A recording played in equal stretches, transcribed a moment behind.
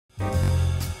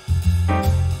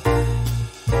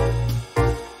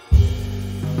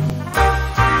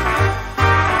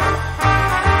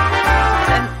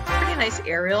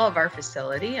of our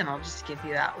facility, and I'll just give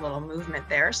you that little movement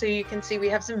there. So you can see we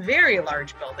have some very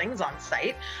large buildings on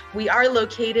site. We are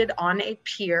located on a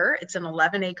pier. It's an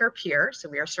 11-acre pier, so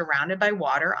we are surrounded by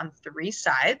water on 3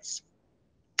 sides.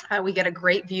 We get a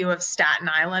great view of Staten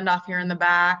Island off here in the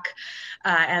back.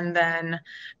 And then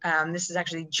this is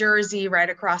actually Jersey right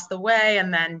across the way,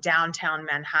 and then downtown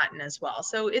Manhattan as well.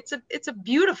 So it's a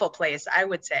beautiful place, I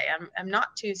would say. I'm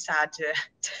not too sad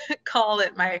to call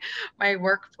it my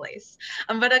workplace.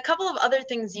 But a couple of other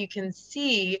things you can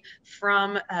see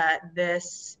from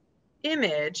this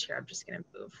image here. I'm just going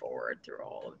to move forward through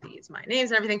all of these, my names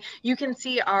and everything. You can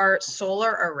see our solar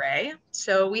array.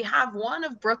 So we have one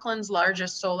of Brooklyn's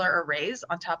largest solar arrays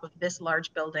on top of this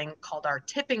large building called our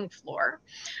tipping floor.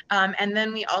 And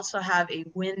then we also have a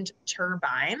wind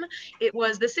turbine. It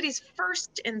was the city's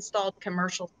first installed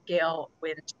commercial scale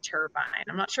wind turbine.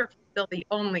 I'm not sure if it's still the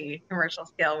only commercial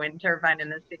scale wind turbine in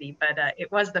the city, but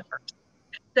it was the first.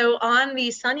 So on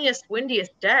the sunniest,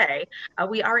 windiest day,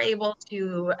 we are able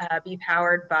to be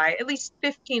powered by at least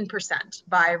 15%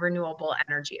 by renewable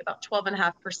energy. About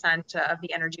 12.5% of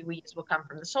the energy we use will come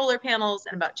from the solar panels,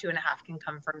 and about 2.5% can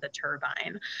come from the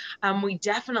turbine. We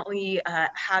definitely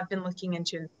have been looking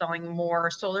into installing more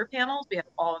solar panels. We have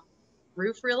all of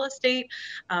roof real estate,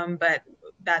 but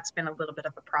that's been a little bit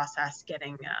of a process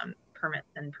getting permits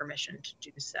and permission to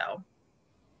do so.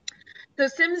 So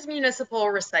Sim Municipal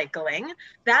Recycling,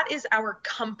 that is our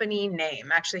company name.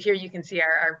 Actually, here you can see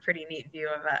our pretty neat view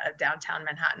of downtown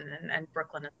Manhattan and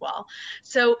Brooklyn as well.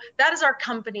 So that is our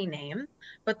company name,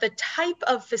 but the type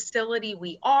of facility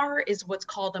we are is what's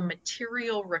called a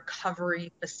material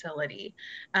recovery facility.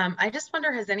 I just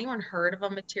wonder, has anyone heard of a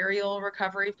material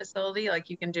recovery facility? Like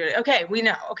you can do it. Okay, we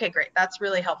know. Okay, great. That's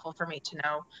really helpful for me to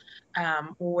know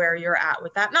where you're at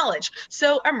with that knowledge.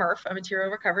 So a MRF, a material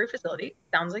recovery facility,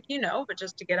 sounds like you know, but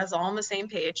just to get us all on the same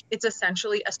page, it's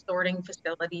essentially a sorting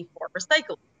facility for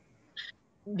recycling.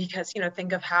 Because, you know,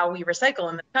 think of how we recycle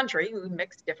in the country. We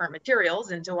mix different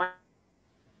materials into one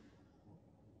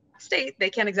state.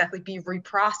 They can't exactly be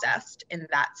reprocessed in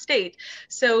that state.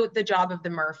 So the job of the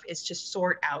MRF is to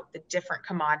sort out the different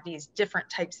commodities, different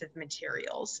types of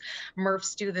materials.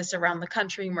 MRFs do this around the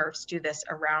country. MRFs do this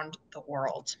around the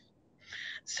world.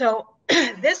 So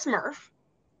this MRF,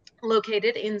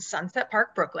 located in Sunset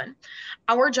Park, Brooklyn,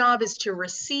 our job is to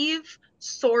receive,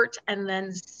 sort, and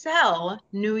then sell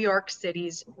New York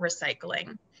City's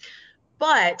recycling.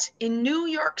 But in New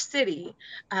York City,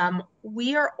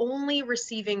 we are only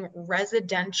receiving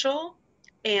residential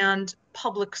and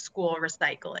public school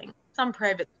recycling, some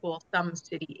private schools, some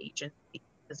city agencies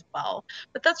as well.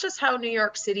 But that's just how New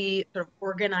York City sort of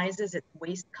organizes its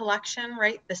waste collection,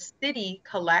 right? The city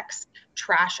collects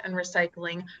trash and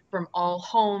recycling from all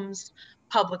homes,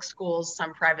 public schools,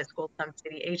 some private schools, some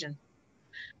city agencies.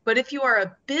 But if you are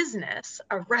a business,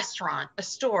 a restaurant, a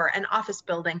store, an office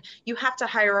building, you have to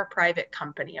hire a private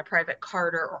company, a private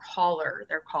carter or hauler,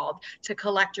 they're called, to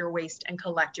collect your waste and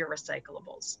collect your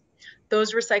recyclables.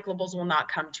 Those recyclables will not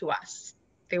come to us.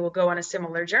 They will go on a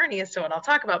similar journey as to what I'll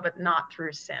talk about, but not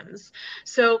through Sims.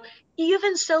 So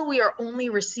even though we are only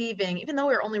receiving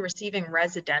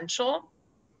residential,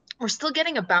 we're still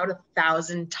getting about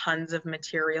 1,000 tons of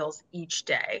materials each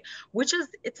day, which is,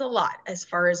 it's a lot as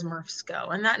far as MRFs go.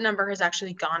 And that number has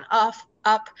actually gone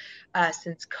up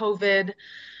since COVID.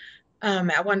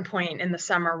 At one point in the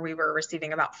summer, we were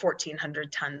receiving about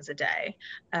 1,400 tons a day.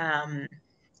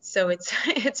 So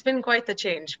it's been quite the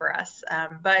change for us.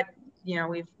 But you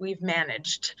know, we've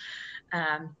managed,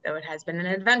 though it has been an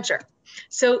adventure.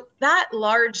 So that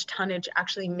large tonnage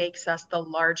actually makes us the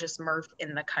largest MRF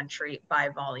in the country by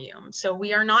volume. So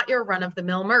we are not your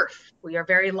run-of-the-mill MRF. We are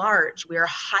very large. We are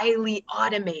highly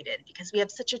automated because we have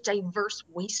such a diverse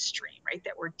waste stream, right,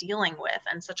 that we're dealing with,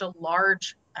 and such a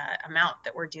large amount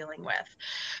that we're dealing with.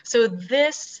 So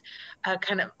this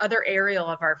kind of other aerial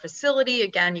of our facility,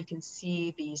 again, you can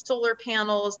see the solar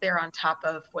panels. They're on top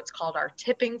of what's called our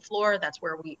tipping floor. That's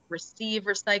where we receive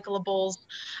recyclables.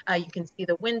 You can see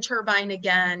the wind turbine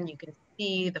again. You can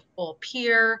see the full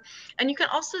pier. And you can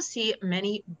also see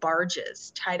many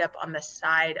barges tied up on the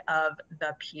side of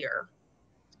the pier.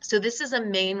 So this is a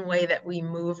main way that we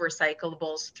move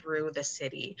recyclables through the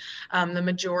city. The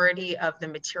majority of the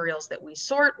materials that we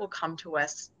sort will come to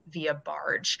us via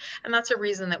barge. And that's a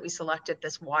reason that we selected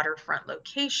this waterfront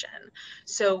location.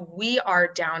 So we are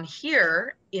down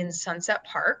here in Sunset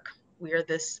Park, We are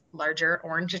this larger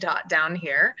orange dot down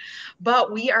here,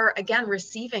 but we are again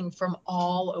receiving from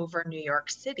all over New York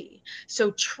City.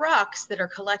 So trucks that are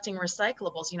collecting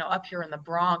recyclables, you know, up here in the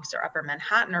Bronx or Upper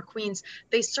Manhattan or Queens,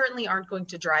 they certainly aren't going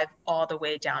to drive all the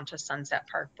way down to Sunset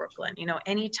Park, Brooklyn. You know,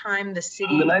 anytime the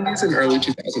city— In the 90s and early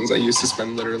 2000s, I used to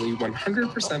spend literally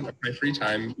 100% of my free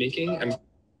time making and—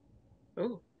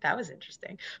 Oh, that was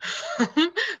interesting. There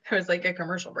was like a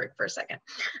commercial break for a second.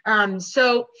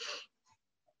 So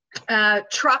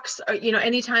trucks, you know,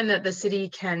 anytime that the city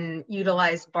can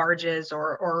utilize barges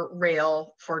or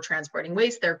rail for transporting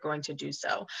waste, they're going to do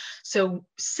so. So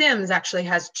Sims actually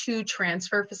has 2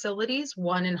 transfer facilities,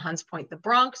 one in Hunts Point, the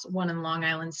Bronx, one in Long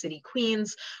Island City,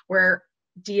 Queens, where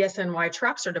DSNY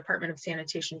trucks or Department of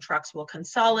Sanitation trucks will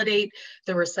consolidate.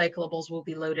 The recyclables will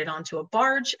be loaded onto a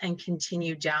barge and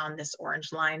continue down this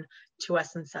orange line to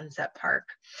us in Sunset Park.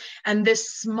 And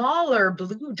this smaller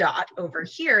blue dot over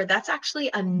here, that's actually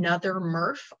another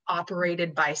MRF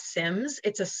operated by Sims.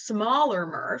 It's a smaller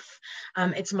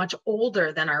MRF. It's much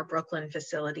older than our Brooklyn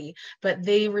facility, but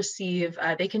they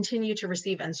continue to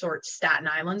receive and sort Staten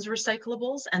Island's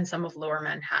recyclables and some of Lower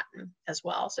Manhattan as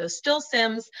well. So still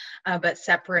Sims, but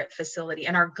separate facility.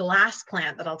 And our glass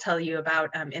plant that I'll tell you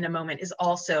about in a moment is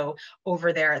also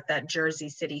over there at that Jersey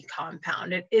City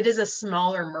compound. It is a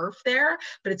smaller MRF there,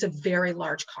 but it's a very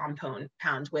large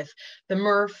compound with the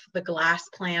MRF, the glass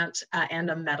plant, and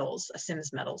a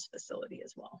Sims Metals facility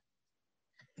as well.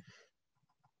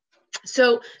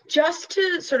 So just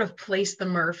to sort of place the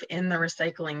MRF in the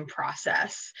recycling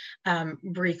process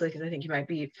briefly, because I think you might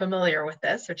be familiar with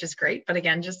this, which is great. But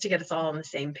again, just to get us all on the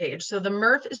same page. So the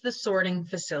MRF is the sorting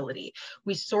facility.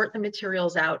 We sort the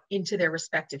materials out into their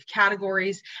respective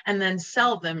categories and then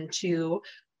sell them to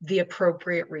the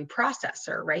appropriate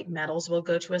reprocessor, right? Metals will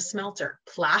go to a smelter,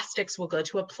 plastics will go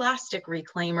to a plastic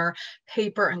reclaimer,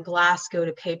 paper and glass go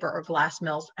to paper or glass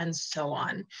mills, and so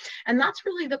on. And that's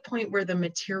really the point where the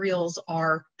materials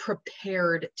are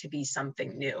prepared to be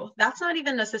something new. That's not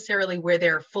even necessarily where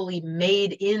they're fully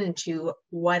made into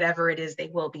whatever it is they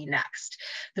will be next.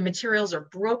 The materials are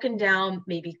broken down,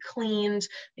 maybe cleaned,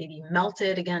 maybe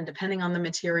melted, again, depending on the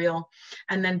material,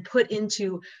 and then put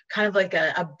into kind of like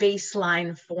a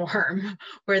baseline form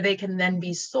where they can then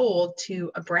be sold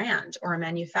to a brand or a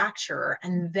manufacturer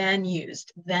and then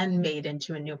used, then made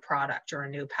into a new product or a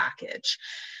new package.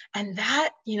 And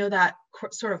that, you know, that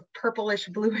sort of purplish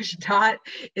bluish dot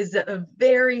is a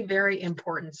very, very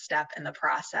important step in the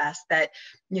process that,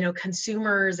 you know,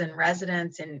 consumers and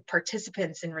residents and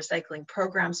participants in recycling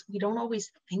programs, we don't always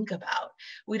think about.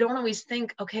 We don't always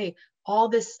think, okay, all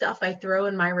this stuff I throw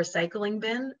in my recycling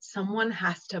bin, someone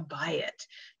has to buy it.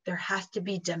 There has to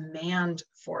be demand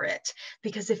for it,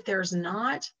 because if there's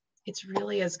not, it's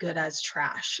really as good as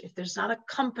trash. If there's not a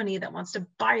company that wants to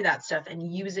buy that stuff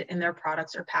and use it in their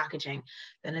products or packaging,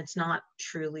 then it's not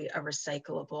truly a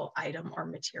recyclable item or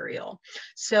material.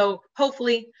 So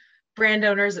hopefully brand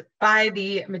owners buy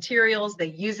the materials, they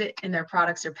use it in their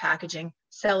products or packaging,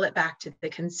 sell it back to the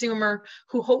consumer,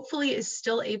 who hopefully is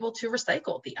still able to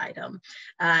recycle the item.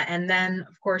 And then,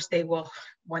 of course, they will,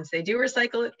 once they do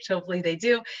recycle it, which hopefully they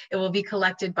do, it will be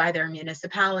collected by their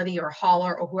municipality or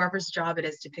hauler or whoever's job it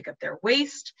is to pick up their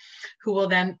waste, who will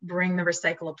then bring the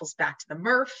recyclables back to the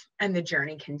MRF, and the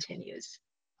journey continues.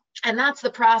 And that's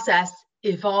the process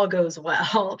if all goes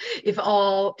well, if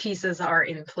all pieces are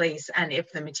in place, and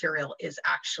if the material is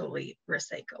actually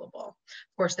recyclable.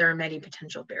 Of course, there are many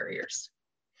potential barriers.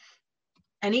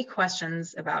 Any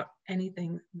questions about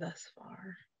anything thus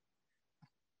far?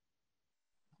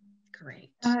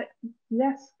 Great.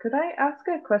 Yes, could I ask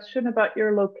a question about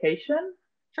your location?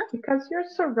 Sure. Because you're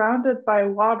surrounded by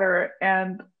water,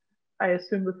 and I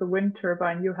assume with the wind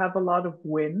turbine you have a lot of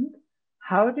wind.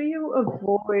 How do you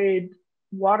avoid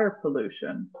water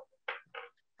pollution?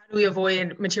 How do we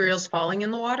avoid materials falling in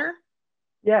the water?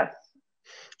 Yes.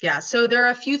 Yeah, so there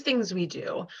are a few things we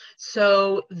do.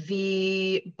 So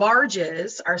the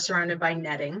barges are surrounded by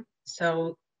netting,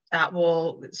 so that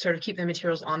will sort of keep the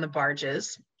materials on the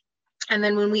barges. And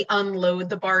then when we unload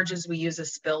the barges, we use a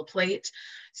spill plate.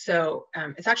 So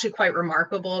it's actually quite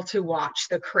remarkable to watch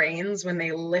the cranes when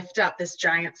they lift up this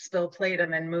giant spill plate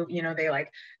and then move, you know, they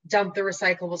like dump the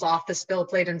recyclables off the spill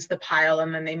plate into the pile,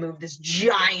 and then they move this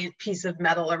giant piece of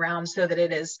metal around so that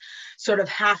it is sort of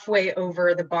halfway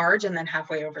over the barge and then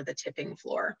halfway over the tipping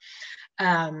floor.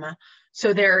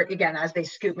 So they're, again, as they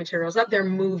scoop materials up, they're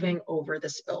moving over the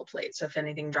spill plate. So if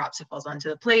anything drops, it falls onto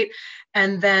the plate.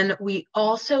 And then we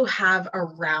also have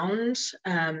around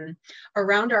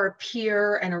our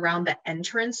pier and around the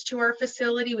entrance to our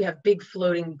facility, we have big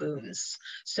floating booms.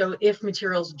 So if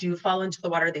materials do fall into the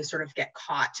water, they sort of get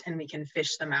caught and we can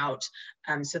fish them out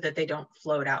so that they don't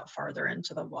float out farther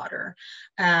into the water.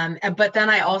 But then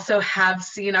I also have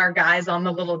seen our guys on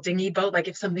the little dinghy boat, like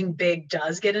if something big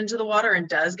does get into the water and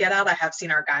does get out, I have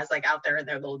seen our guys like out there in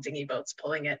their little dinghy boats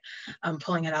pulling it out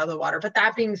of the water. But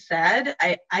that being said,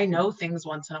 I know things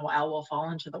once in a while will fall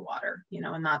into the water, you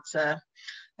know, and that's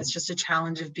just a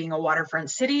challenge of being a waterfront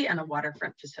city and a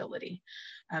waterfront facility.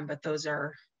 But those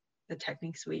are the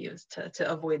techniques we use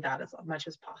to avoid that as much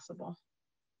as possible.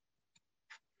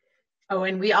 Oh,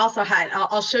 and we also had,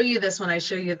 I'll show you this when I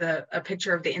show you a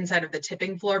picture of the inside of the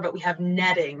tipping floor, but we have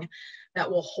netting that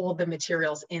will hold the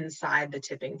materials inside the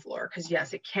tipping floor. Because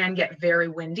yes, it can get very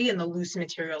windy and the loose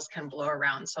materials can blow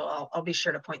around. So I'll be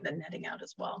sure to point the netting out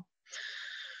as well.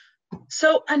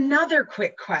 So another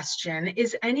quick question,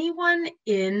 is anyone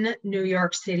in New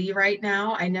York City right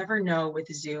now? I never know with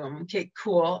Zoom. Okay,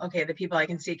 cool. Okay, the people I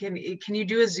can see, can you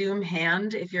do a Zoom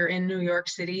hand if you're in New York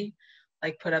City?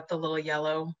 Like put up the little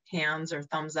yellow hands or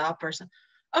thumbs up or something.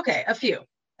 Okay, a few.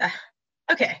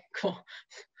 Okay, cool.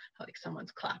 Like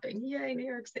someone's clapping. Yay, New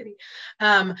York City.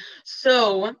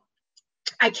 So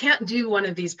I can't do one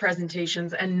of these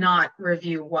presentations and not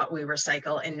review what we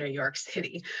recycle in New York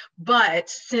City. But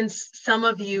since some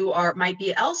of you might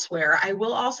be elsewhere, I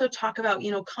will also talk about,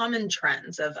 you know, common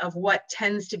trends of what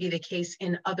tends to be the case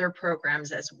in other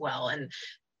programs as well, and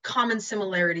common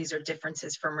similarities or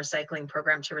differences from recycling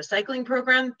program to recycling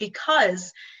program,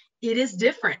 because it is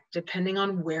different depending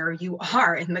on where you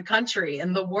are in the country,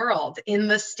 in the world, in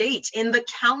the state, in the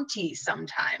county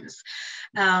sometimes.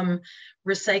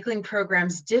 Recycling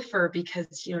programs differ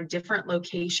because, you know, different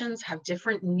locations have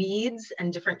different needs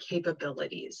and different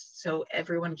capabilities. So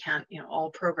everyone can't, you know, all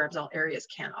programs, all areas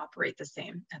can't operate the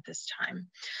same at this time.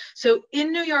 So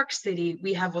in New York City,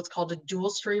 we have what's called a dual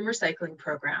stream recycling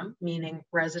program, meaning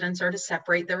residents are to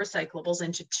separate their recyclables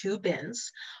into 2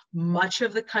 bins. Much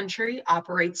of the country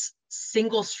operates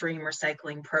single stream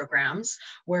recycling programs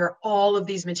where all of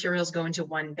these materials go into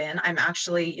 1 bin. I'm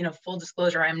actually, you know, full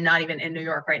disclosure, I'm not even in New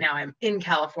York right now. I'm in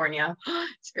California.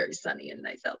 It's very sunny and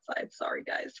nice outside. Sorry,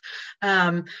 guys.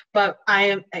 But I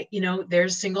am, you know,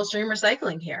 there's single stream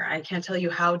recycling here. I can't tell you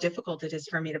how difficult it is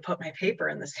for me to put my paper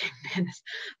in the same bin as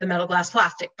the metal, glass,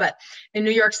 plastic. But in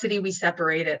New York City, we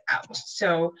separate it out.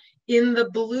 So in the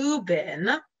blue bin,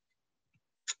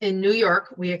 in New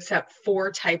York, we accept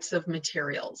 4 types of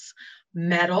materials: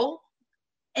 metal,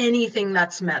 anything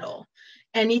that's metal,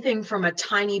 anything from a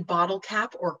tiny bottle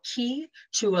cap or key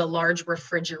to a large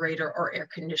refrigerator or air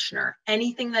conditioner.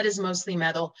 Anything that is mostly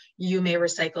metal, you may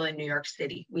recycle in New York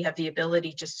City. We have the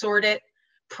ability to sort it,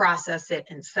 process it,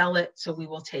 and sell it, so we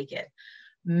will take it.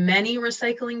 Many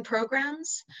recycling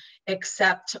programs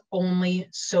accept only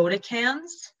soda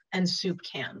cans and soup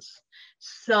cans.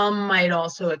 Some might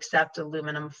also accept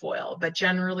aluminum foil, but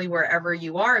generally wherever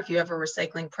you are, if you have a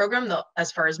recycling program,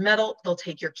 as far as metal, they'll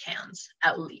take your cans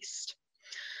at least.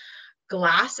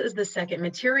 Glass is the second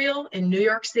material. In New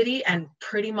York City and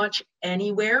pretty much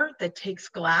anywhere that takes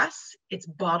glass, it's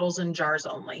bottles and jars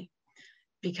only.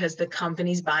 Because the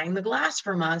companies buying the glass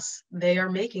from us, they are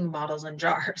making bottles and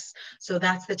jars. So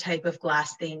that's the type of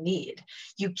glass they need.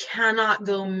 You cannot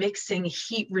go mixing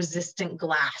heat resistant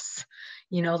glass,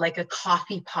 you know, like a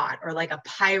coffee pot or like a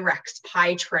Pyrex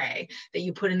pie tray that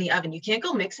you put in the oven. You can't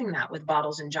go mixing that with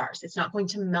bottles and jars. It's not going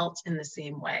to melt in the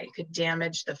same way. It could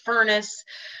damage the furnace,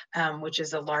 which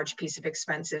is a large piece of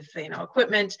expensive, you know,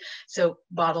 equipment. So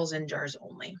bottles and jars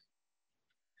only.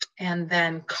 And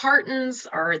then cartons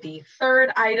are the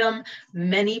third item.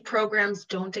 Many programs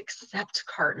don't accept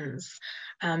cartons.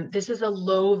 This is a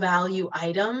low value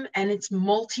item and it's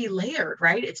multi-layered,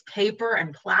 right? It's paper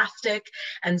and plastic,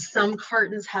 and some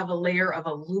cartons have a layer of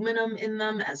aluminum in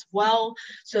them as well.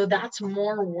 So that's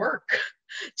more work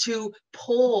to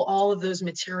pull all of those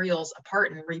materials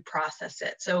apart and reprocess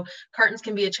it. So cartons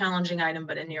can be a challenging item,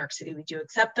 but in New York City, we do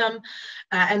accept them.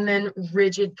 And then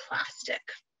rigid plastic.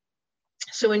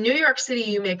 So in New York City,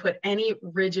 you may put any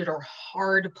rigid or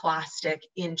hard plastic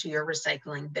into your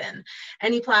recycling bin.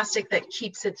 Any plastic that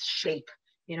keeps its shape,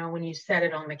 you know, when you set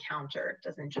it on the counter, it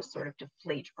doesn't just sort of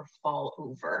deflate or fall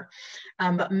over.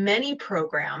 But many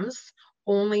programs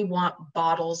only want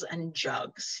bottles and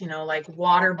jugs, you know, like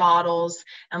water bottles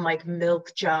and like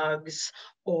milk jugs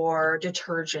or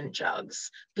detergent jugs,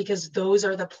 because those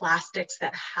are the plastics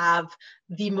that have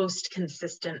the most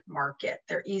consistent market.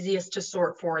 They're easiest to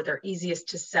sort for, they're easiest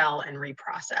to sell and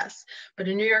reprocess. But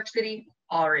in New York City,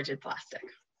 all rigid plastic.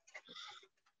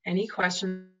 Any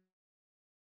questions?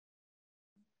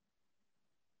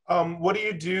 What do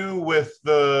you do with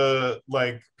the,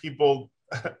 like, people?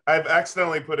 I've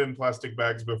accidentally put in plastic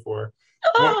bags before.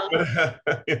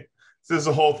 Does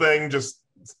the whole thing just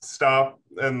stop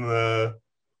and the,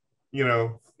 you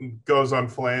know, goes on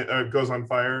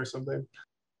fire or something?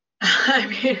 I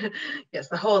mean, yes,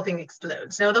 the whole thing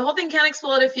explodes. No, the whole thing can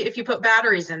explode if you put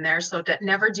batteries in there. So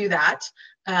never do that.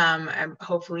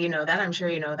 Hopefully you know that. I'm sure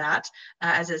you know that.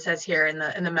 As it says here in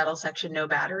the metal section, no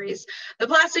batteries. The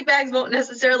plastic bags won't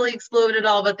necessarily explode at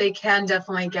all, but they can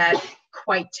definitely get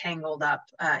quite tangled up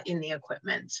in the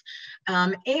equipment.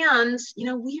 And you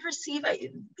know,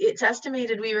 it's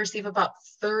estimated we receive about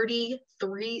 30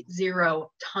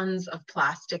 tons of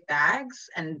plastic bags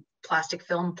and plastic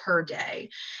film per day,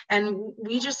 and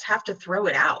we just have to throw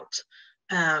it out.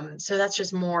 So that's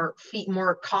just more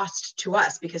cost to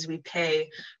us, because we pay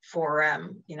for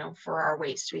you know, for our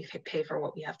waste. We pay for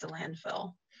what we have to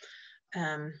landfill.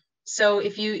 So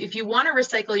if you want to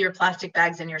recycle your plastic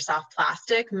bags and your soft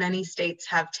plastic, many states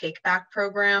have take back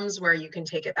programs where you can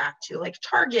take it back to like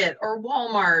Target or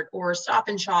Walmart or Stop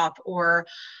and Shop or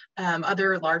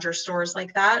other larger stores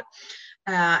like that.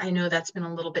 I know that's been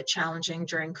a little bit challenging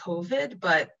during COVID,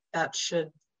 but that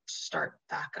should start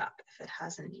back up if it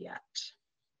hasn't yet.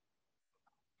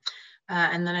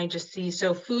 And then I just see,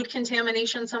 so food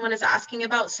contamination someone is asking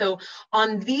about. So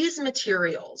on these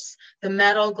materials, the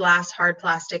metal, glass, hard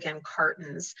plastic, and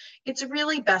cartons, it's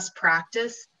really best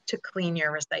practice to clean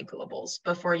your recyclables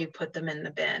before you put them in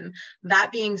the bin.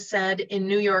 That being said, in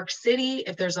New York City,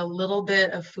 if there's a little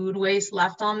bit of food waste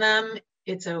left on them,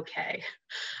 it's okay.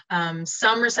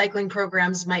 Some recycling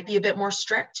programs might be a bit more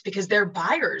strict because their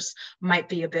buyers might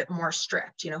be a bit more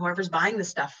strict. You know, whoever's buying the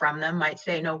stuff from them might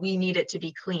say, no, we need it to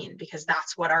be clean because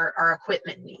that's what our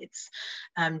equipment needs.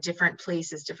 Different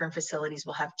places, different facilities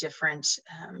will have different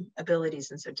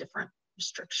abilities, and so different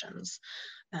restrictions.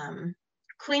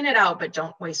 Clean it out, but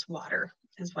don't waste water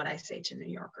is what I say to New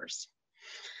Yorkers.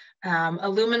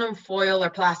 Aluminum foil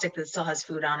or plastic that still has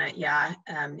food on it. Yeah,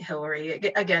 Hillary,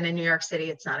 again, in New York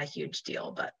City, it's not a huge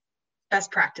deal, but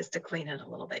best practice to clean it a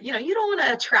little bit. You know, you don't want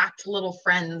to attract little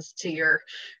friends to your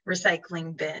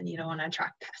recycling bin. You don't want to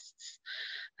attract pests.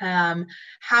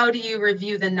 How do you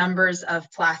review the numbers of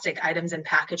plastic items and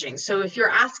packaging? So if you're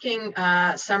asking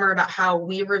Summer about how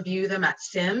we review them at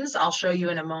Sims, I'll show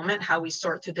you in a moment how we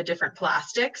sort through the different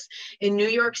plastics. In New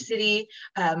York City,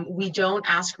 we don't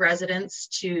ask residents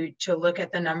to look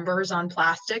at the numbers on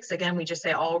plastics. Again, we just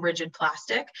say all rigid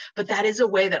plastic, but that is a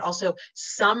way that also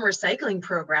some recycling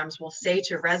programs will say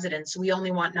to residents, we only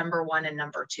want number 1 and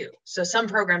number 2. So some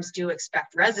programs do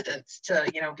expect residents to,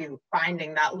 you know, be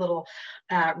finding that little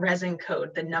resin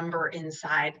code, the number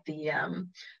inside the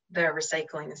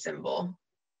recycling symbol,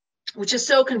 which is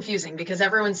so confusing because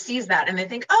everyone sees that and they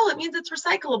think, oh, it means it's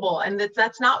recyclable, and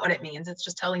that's not what it means. It's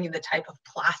just telling you the type of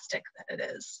plastic that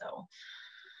it is. So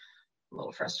a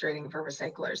little frustrating for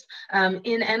recyclers.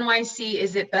 In NYC,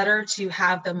 is it better to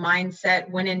have the mindset,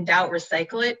 when in doubt,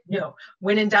 recycle it? No,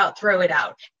 when in doubt, throw it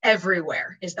out.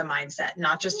 Everywhere is the mindset,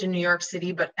 not just in New York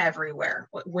City, but everywhere.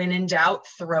 When in doubt,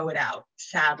 throw it out.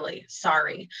 Sadly,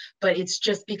 sorry, but it's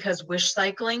just because wish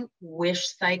cycling,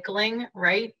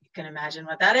 right? You can imagine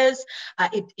what that is.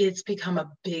 It's become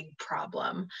a big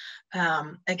problem.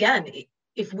 Again,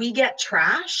 if we get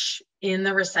trash in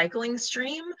the recycling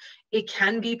stream, it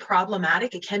can be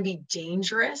problematic, it can be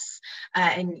dangerous.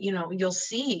 And you know, you'll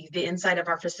see the inside of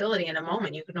our facility in a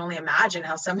moment. You can only imagine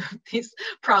how some of these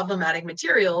problematic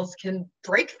materials can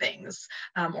break things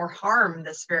or harm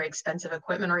this very expensive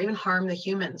equipment, or even harm the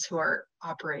humans who are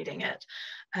operating it.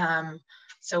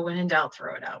 So when in doubt,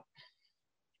 throw it out.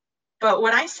 But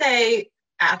what I say,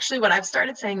 actually what I've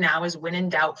started saying now is when in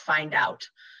doubt, find out.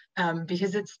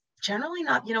 Because it's generally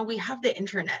not, you know, we have the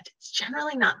internet. It's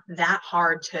generally not that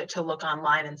hard to look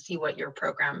online and see what your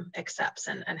program accepts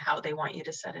and how they want you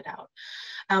to set it out.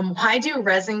 Why do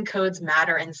resin codes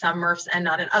matter in some MRFs and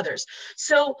not in others?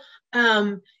 So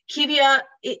Kivia,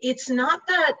 it's not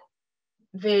that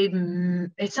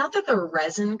the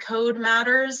resin code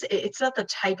matters. It's that the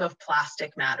type of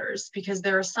plastic matters, because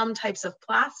there are some types of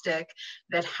plastic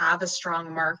that have a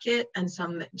strong market and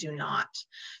some that do not.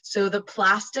 So the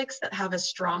plastics that have a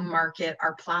strong market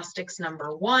are plastics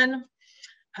number 1,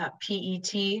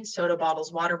 PET, soda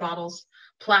bottles, water bottles,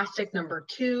 Plastic number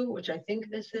 2, which I think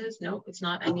this is, nope, it's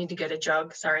not. I need to get a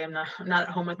jug. Sorry, I'm not at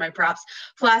home with my props.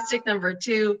 Plastic number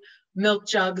 2, milk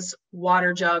jugs,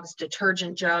 water jugs,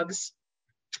 detergent jugs.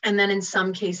 And then in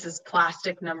some cases,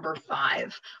 plastic number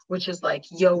 5, which is like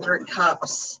yogurt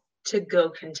cups, to-go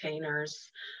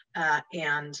containers,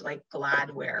 and like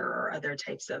Gladware or other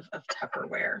types of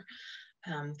Tupperware.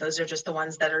 Those are just the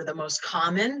ones that are the most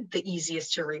common, the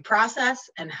easiest to reprocess,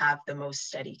 and have the most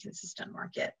steady, consistent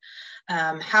market.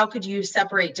 How could you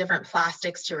separate different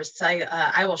plastics to recycle?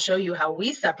 I will show you how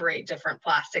we separate different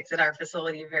plastics at our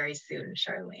facility very soon,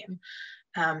 Charlene.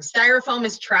 Styrofoam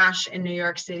is trash in New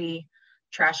York City.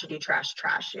 Tragedy, trash,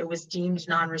 trash. It was deemed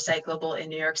non-recyclable in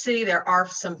New York City. There are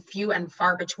some few and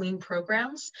far between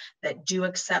programs that do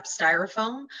accept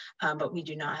styrofoam, but we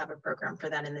do not have a program for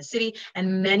that in the city.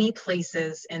 And many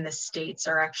places in the states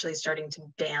are actually starting to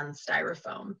ban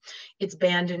styrofoam. It's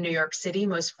banned in New York City,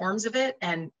 most forms of it,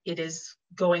 and it is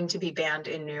going to be banned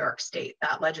in New York State.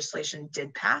 That legislation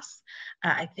did pass.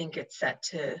 I think it's set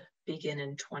to begin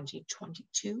in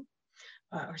 2022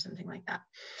 or something like that.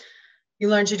 You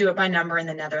learn to do it by number in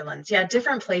the Netherlands. Yeah,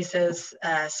 different places,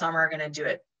 some are gonna do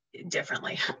it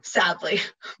differently, sadly.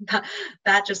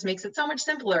 That just makes it so much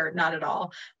simpler, not at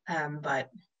all, but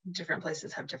different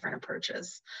places have different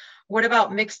approaches. What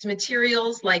about mixed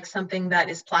materials, like something that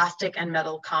is plastic and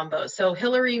metal combo? So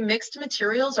Hillary, mixed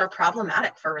materials are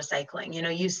problematic for recycling. You know,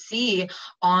 you see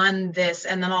on this,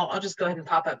 and then I'll just go ahead and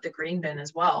pop up the green bin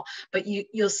as well, but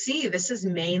you'll see this is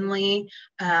mainly,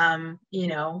 you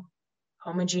know,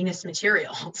 homogeneous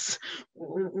materials.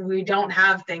 We don't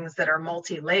have things that are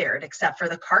multi-layered except for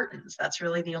the cartons. That's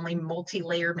really the only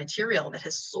multi-layered material that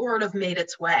has sort of made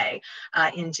its way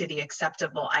into the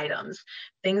acceptable items.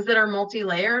 Things that are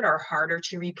multi-layered are harder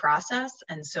to reprocess,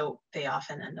 and so they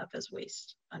often end up as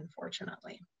waste,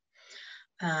 unfortunately.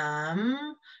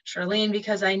 Charlene,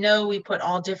 because I know we put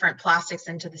all different plastics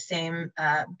into the same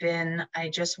bin, I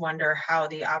just wonder how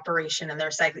the operation and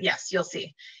their cycle, yes, you'll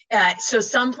see. So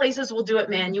some places will do it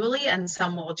manually and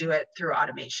some will do it through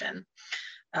automation.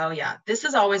 Oh yeah, this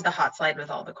is always the hot slide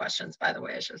with all the questions, by the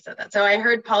way, I should have said that. So I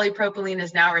heard polypropylene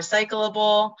is now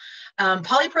recyclable.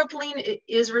 Polypropylene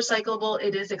is recyclable,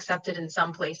 it is accepted in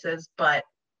some places, but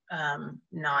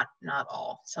not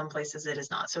all. Some places it is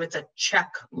not. So it's a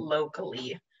check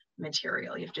locally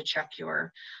material. You have to check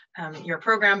your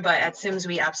program, but at Sims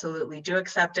we absolutely do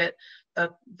accept it. The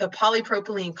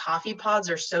polypropylene coffee pods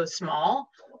are so small,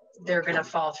 they're going to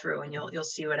fall through, and you'll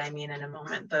see what I mean in a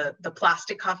moment. The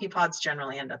plastic coffee pods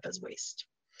generally end up as waste.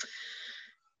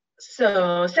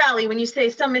 So Sally, when you say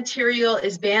some material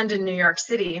is banned in New York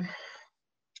City,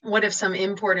 what if some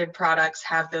imported products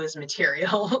have those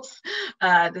materials?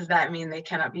 Does that mean they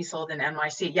cannot be sold in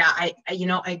NYC? Yeah,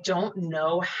 I don't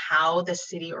know how the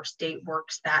city or state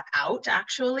works that out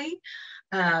actually.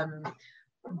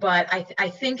 But I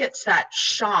think it's that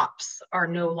shops are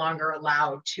no longer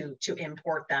allowed to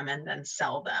import them and then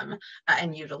sell them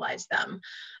and utilize them.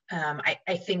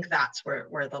 I think that's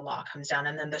where the law comes down,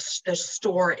 and then the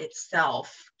store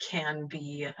itself can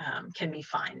be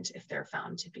fined if they're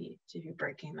found to be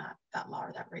breaking that law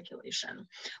or that regulation.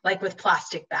 Like with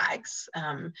plastic bags,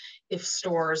 if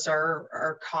stores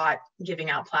are caught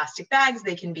giving out plastic bags,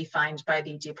 they can be fined by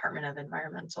the Department of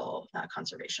Environmental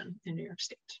Conservation in New York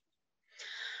State.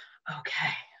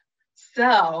 Okay,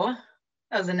 so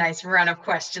that was a nice run of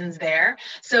questions there.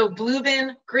 So blue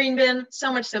bin, green bin,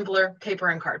 so much simpler, paper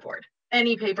and cardboard.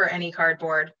 Any paper, any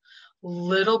cardboard.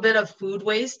 Little bit of food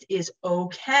waste is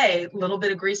okay. Little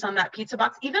bit of grease on that pizza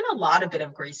box, even a lot of bit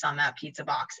of grease on that pizza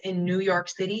box in New York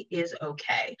City is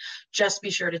okay. Just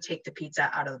be sure to take the pizza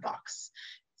out of the box.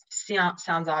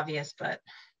 Sounds obvious, but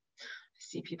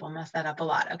see people mess that up a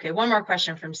lot. Okay, one more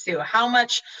question from Sue. How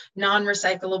much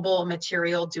non-recyclable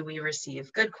material do we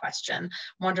receive? Good question.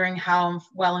 Wondering how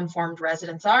well-informed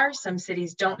residents are. Some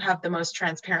cities don't have the most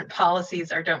transparent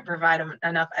policies or don't provide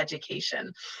enough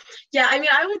education. Yeah, I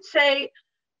mean, I would say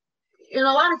in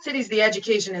a lot of cities, the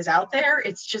education is out there.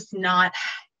 It's just not,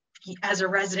 as a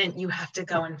resident, you have to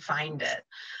go and find it.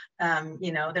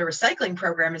 You know, the recycling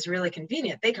program is really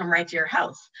convenient. They come right to your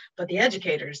house, but the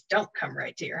educators don't come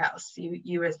right to your house.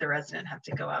 You as the resident have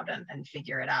to go out and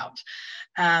figure it out.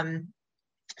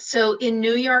 So in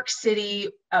New York City,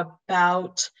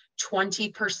 about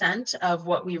 20% of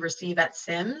what we receive at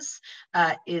Sims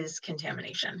is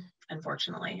contamination,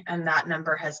 unfortunately. And that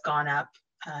number has gone up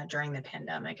during the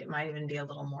pandemic. It might even be a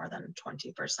little more than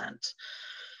 20%.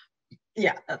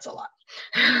 Yeah, that's a lot.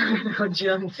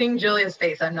 Seeing Julia's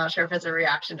face, I'm not sure if it's a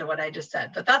reaction to what I just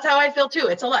said, but that's how I feel too.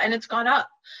 It's a lot, and it's gone up.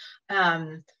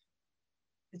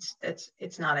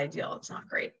 It's not ideal. It's not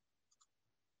great.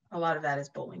 A lot of that is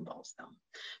bowling balls though.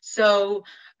 So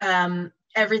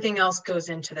everything else goes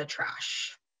into the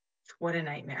trash. What a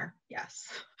nightmare. Yes.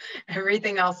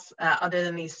 Everything else other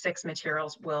than these 6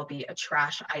 materials will be a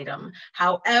trash item.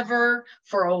 However,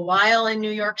 for a while in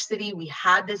New York City, we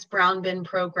had this brown bin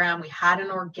program. We had an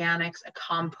organics, a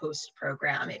compost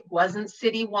program. It wasn't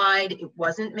citywide. It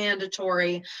wasn't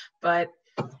mandatory, but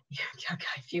yeah,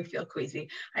 if you feel queasy,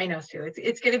 I know, Sue,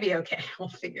 it's going to be okay. We'll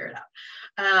figure it out.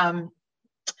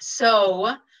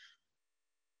 So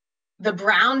the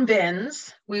brown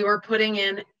bins, we were putting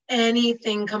in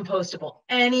anything compostable.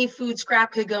 Any food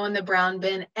scrap could go in the brown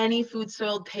bin, any food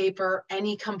soiled paper,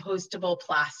 any compostable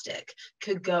plastic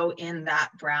could go in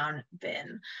that brown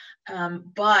bin.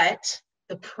 But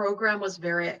the program was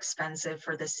very expensive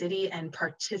for the city and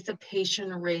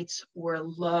participation rates were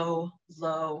low.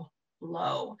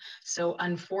 So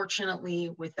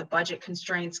unfortunately, with the budget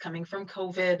constraints coming from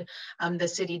COVID, the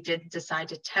city did decide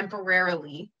to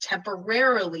temporarily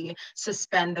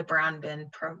suspend the brown bin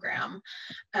program,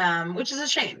 which is a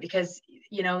shame because,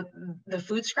 you know, the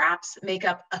food scraps make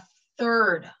up a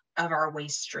third of our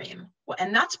waste stream.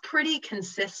 And that's pretty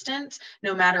consistent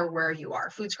no matter where you are.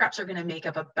 Food scraps are going to make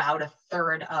up about a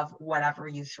third of whatever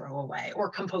you throw away, or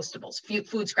compostables,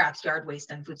 food scraps, yard waste,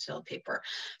 and food soiled paper.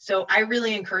 So I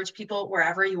really encourage people,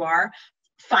 wherever you are,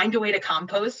 find a way to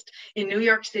compost. In New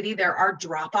York City, there are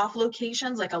drop-off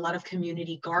locations, like a lot of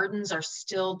community gardens are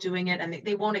still doing it, and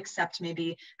they won't accept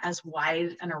maybe as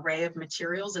wide an array of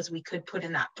materials as we could put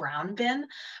in that brown bin,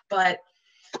 but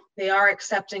they are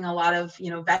accepting a lot of, you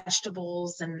know,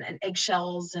 vegetables and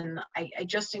eggshells. And I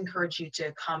just encourage you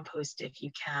to compost if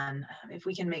you can. If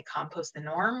we can make compost the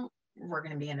norm, we're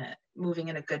going to be moving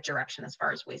in a good direction as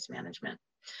far as waste management.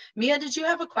 Mia, did you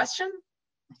have a question?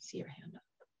 I see your hand up.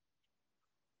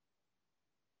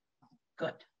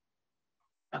 Good.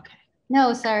 Okay.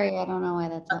 No, sorry, I don't know why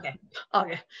that's okay.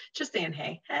 Okay, just saying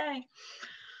hey.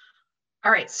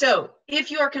 All right, so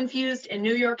if you are confused in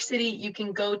New York City, you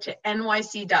can go to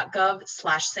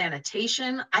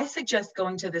nyc.gov/sanitation. I suggest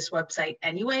going to this website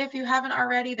anyway if you haven't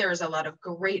already. There is a lot of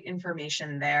great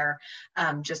information there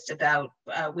just about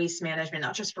waste management,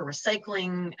 not just for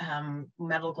recycling,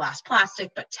 metal, glass,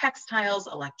 plastic, but textiles,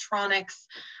 electronics,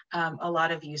 a lot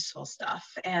of useful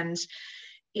stuff. And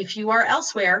if you are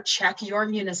elsewhere, check your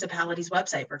municipality's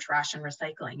website for trash and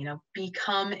recycling. You know,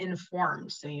 become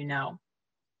informed so you know.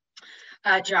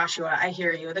 Joshua, I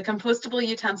hear you. The compostable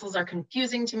utensils are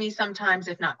confusing to me sometimes,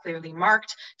 if not clearly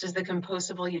marked. Does the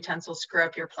compostable utensil screw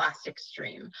up your plastic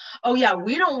stream? Oh yeah,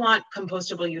 we don't want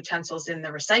compostable utensils in the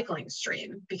recycling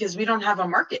stream because we don't have a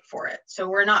market for it. So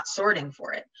we're not sorting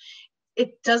for it.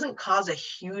 It doesn't cause a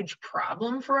huge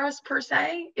problem for us per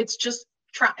se. It's just,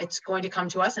 it's going to come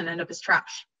to us and end up as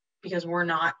trash because we're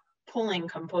not pulling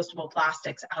compostable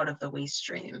plastics out of the waste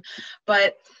stream.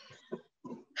 But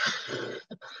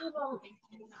the problem,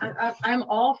 I'm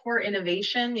all for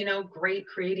innovation, you know, great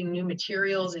creating new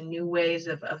materials and new ways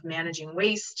of managing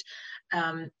waste.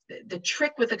 The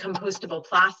trick with the compostable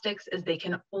plastics is they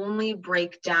can only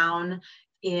break down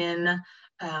in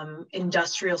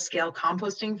industrial scale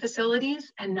composting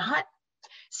facilities, and not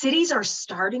cities are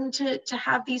starting to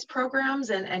have these programs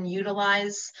and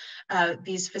utilize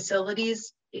these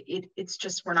facilities. It's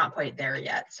just, we're not quite there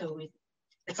yet. So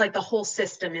it's like the whole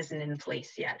system isn't in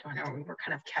place yet. We're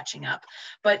kind of catching up.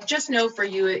 But just know for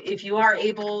you, if you are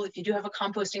able, if you do have a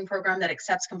composting program that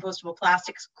accepts compostable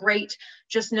plastics, great.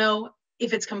 Just know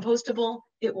if it's compostable,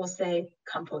 it will say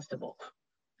compostable.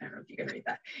 I don't know if you can read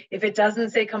that. If it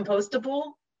doesn't say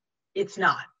compostable, it's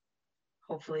not.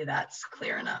 Hopefully that's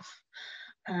clear enough.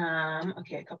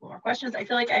 Okay, a couple more questions. I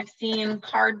feel like I've seen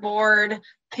cardboard,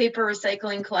 paper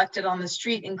recycling collected on the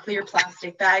street in clear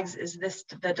plastic bags. Is this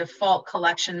the default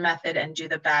collection method, and do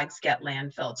the bags get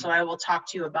landfilled? So I will talk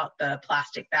to you about the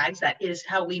plastic bags. That is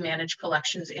how we manage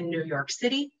collections in New York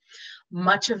City.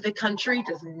 Much of the country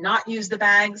does not use the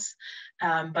bags,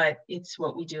 but it's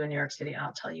what we do in New York City, and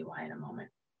I'll tell you why in a moment.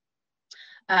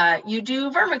 You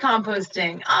do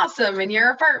vermicomposting, awesome, in your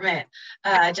apartment.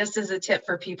 Just as a tip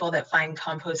for people that find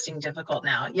composting difficult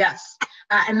now. Yes,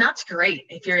 and that's great.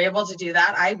 If you're able to do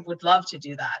that, I would love to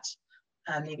do that.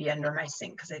 Maybe under my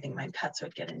sink, because I think my pets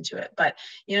would get into it. But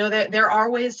you know, there are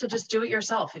ways to just do it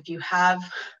yourself. If you have,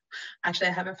 actually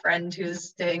I have a friend who's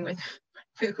staying with,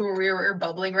 who we were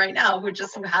bubbling right now, who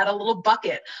just had a little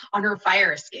bucket on her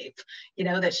fire escape, you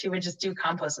know, that she would just do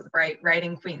compost with, right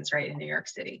in Queens, right in New York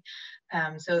City.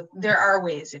 So there are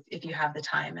ways if you have the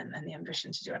time and the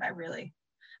ambition to do it.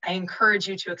 I encourage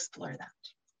you to explore that.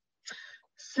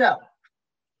 So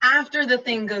After the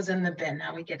thing goes in the bin,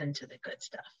 now we get into the good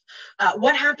stuff.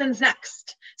 What happens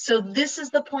next? So this is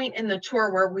the point in the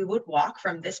tour where we would walk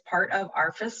from this part of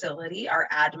our facility, our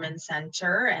admin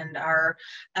center and our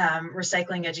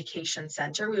recycling education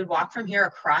center. We would walk from here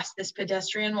across this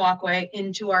pedestrian walkway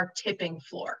into our tipping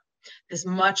floor, this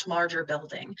much larger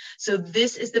building. So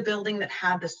this is the building that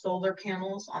had the solar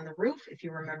panels on the roof, if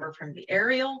you remember from the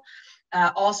aerial.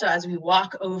 Also, as we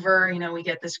walk over, you know, we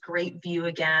get this great view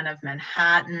again of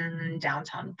Manhattan,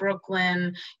 downtown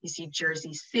Brooklyn. You see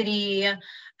Jersey City.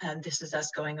 This is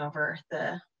us going over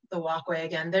the walkway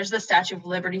again. There's the Statue of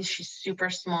Liberty. She's super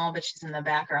small, but she's in the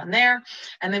background there.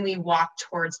 And then we walk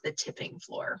towards the tipping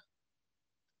floor.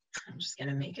 I'm just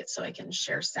gonna make it so I can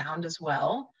share sound as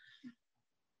well.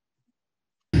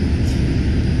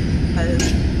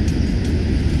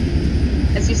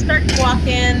 As you start to walk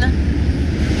in,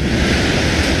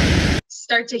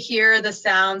 start to hear the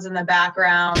sounds in the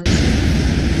background.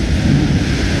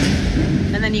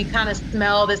 And then you kind of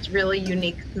smell this really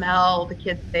unique smell. The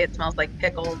kids say it smells like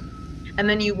pickles. And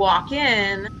then you walk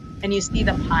in and you see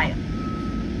the pile.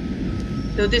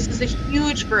 So this is a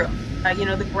huge room. You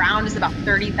know, the ground is about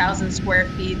 30,000 square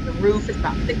feet. The roof is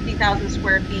about 60,000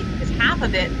 square feet, because half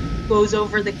of it goes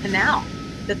over the canal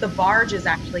that the barges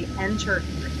actually enter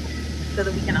through, so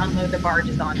that we can unload the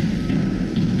barges on.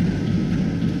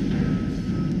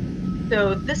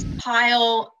 So this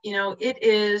pile, you know, it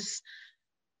is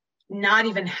not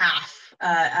even half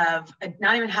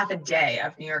a day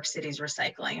of New York City's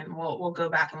recycling, and we'll go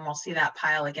back and we'll see that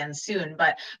pile again soon.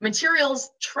 But materials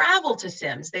travel to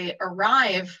Sims. They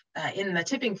arrive in the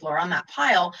tipping floor on that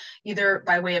pile, either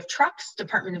by way of trucks,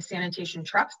 Department of Sanitation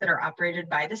trucks that are operated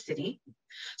by the city.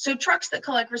 So trucks that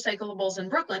collect recyclables in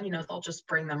Brooklyn, you know, they'll just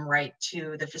bring them right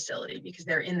to the facility because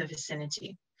they're in the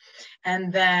vicinity.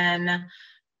 And then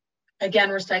again,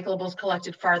 recyclables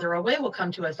collected farther away will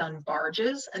come to us on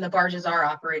barges, and the barges are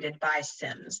operated by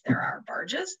Sims. There are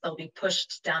barges. They'll be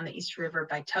pushed down the East River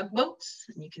by tugboats,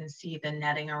 and you can see the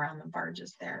netting around the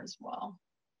barges there as well.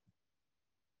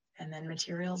 And then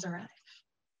materials arrive.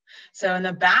 So in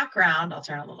the background, I'll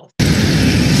turn a little.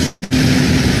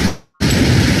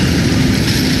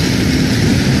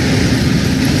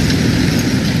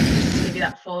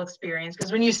 That full experience,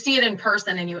 because when you see it in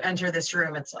person and you enter this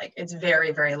room, it's like, it's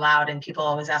very, very loud, and people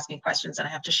always ask me questions and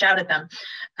I have to shout at them.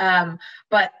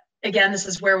 But again, this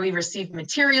is where we receive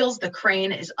materials. The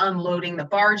crane is unloading the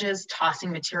barges,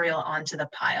 tossing material onto the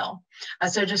pile.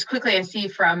 So just quickly, I see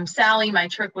from Sally, my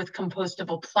trick with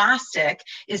compostable plastic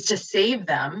is to save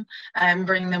them and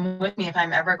bring them with me if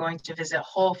I'm ever going to visit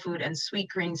Whole Food and Sweet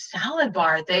Green Salad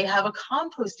Bar. They have a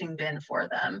composting bin for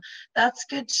them. That's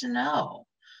good to know.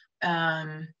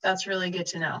 That's really good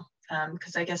to know,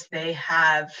 because I guess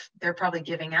they're probably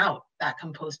giving out that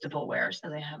compostable ware, so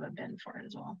they have a bin for it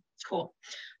as well. It's cool.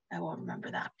 I will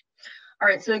remember that. All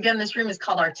right, so again, this room is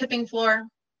called our tipping floor.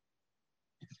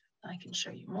 I can show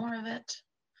you more of it.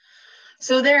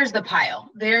 So there's the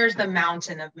pile. There's the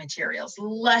mountain of materials,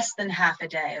 less than half a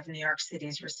day of New York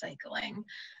City's recycling.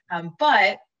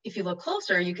 But if you look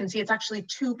closer, you can see it's actually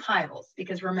two piles,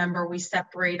 because remember, we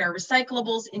separate our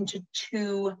recyclables into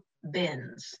two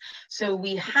bins. So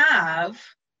we have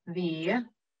the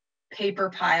paper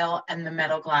pile and the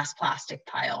metal, glass, plastic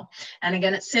pile. And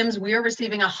again, at Sims, we are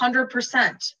receiving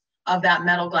 100% of that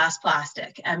metal, glass,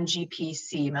 plastic,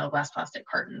 MGPC, metal, glass, plastic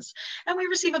cartons. And we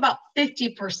receive about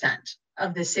 50%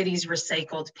 of the city's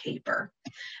recycled paper.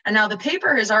 And now the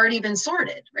paper has already been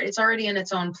sorted, right? It's already in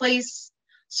its own place.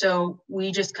 So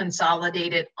we just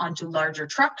consolidate it onto larger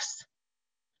trucks.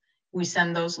 We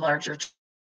send those larger trucks.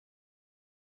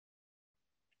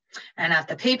 And at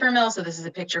the paper mill, so this is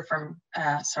a picture from,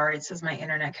 sorry, it says my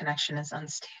internet connection is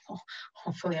unstable.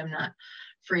 Hopefully I'm not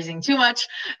freezing too much,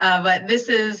 but this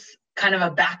is kind of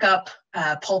a backup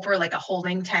pulper, like a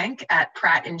holding tank at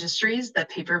Pratt Industries, the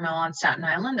paper mill on Staten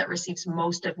Island that receives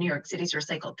most of New York City's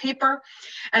recycled paper.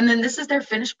 And then this is their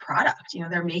finished product. You know,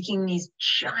 they're making these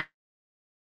giant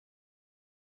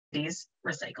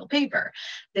recycled paper.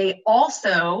 They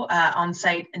also on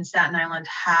site in Staten Island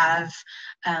have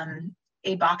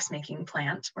a box making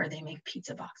plant where they make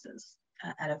pizza boxes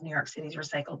out of New York City's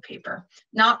recycled paper.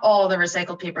 Not all the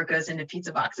recycled paper goes into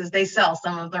pizza boxes. They sell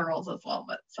some of the rolls as well,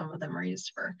 but some of them are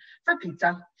used for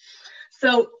pizza.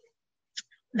 So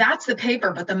that's the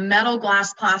paper, but the metal,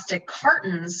 glass, plastic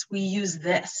cartons, we use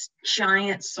this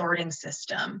giant sorting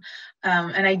system.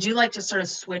 And I do like to sort of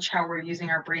switch how we're using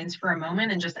our brains for a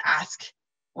moment and just ask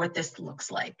what this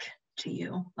looks like to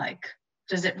you. Like,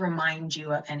 does it remind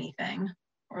you of anything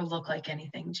or look like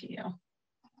anything to you?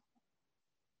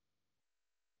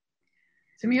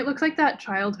 To me, it looks like that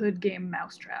childhood game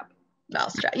Mousetrap.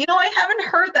 Mousetrap. You know, I haven't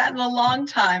heard that in a long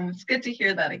time. It's good to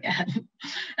hear that again.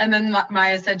 And then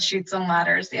Maya said chutes and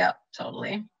ladders. Yep,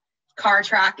 totally. Car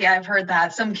track. Yeah, I've heard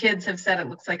that. Some kids have said it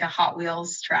looks like a Hot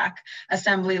Wheels track.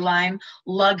 Assembly line.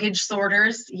 Luggage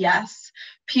sorters. Yes.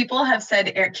 People have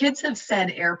said, kids have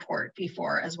said airport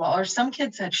before as well. Or some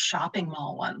kids said shopping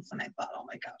mall once. And I thought, oh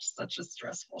my gosh, such a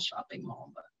stressful shopping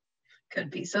mall. But could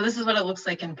be. So this is what it looks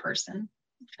like in person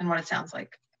and what it sounds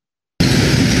like.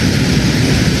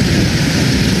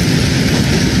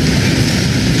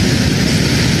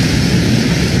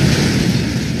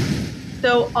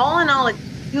 So all in all, it's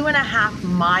 2.5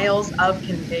 miles of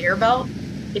conveyor belt.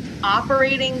 It's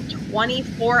operating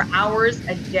 24 hours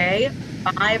a day,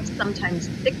 5, sometimes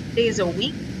 6 days a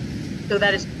week. So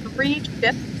that is 3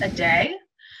 shifts a day.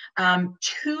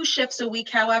 2 shifts a week,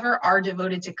 however, are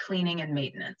devoted to cleaning and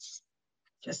maintenance,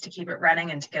 just to keep it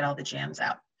running and to get all the jams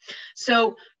out.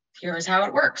 So here's how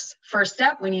it works. First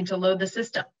step, we need to load the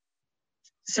system.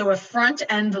 So a front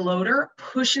end loader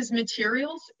pushes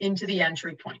materials into the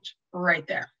entry point right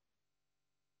there.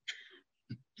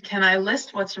 Can I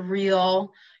list what's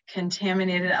real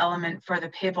contaminated element for the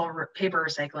paper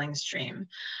recycling stream?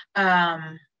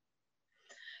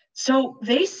 So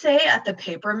they say at the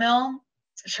paper mill,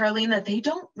 Charlene, that they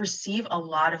don't receive a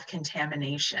lot of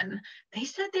contamination. They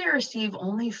said they receive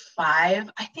only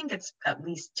 5, I think it's at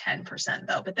least 10%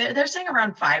 though, but they're saying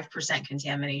around 5%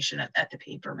 contamination at the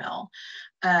paper mill.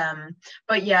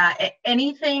 But yeah,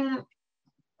 anything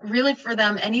really for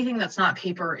them, anything that's not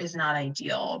paper is not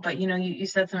ideal. But you know, you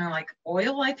said something like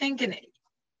oil, I think, and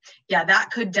yeah,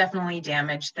 that could definitely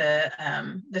damage the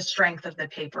strength of the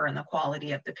paper and the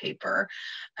quality of the paper.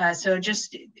 So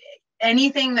just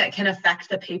anything that can affect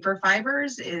the paper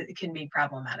fibers, it can be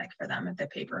problematic for them at the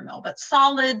paper mill. But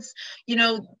solids, you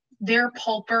know, their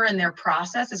pulper and their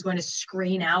process is going to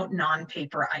screen out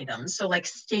non-paper items. So like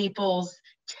staples,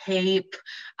 tape,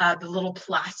 the little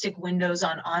plastic windows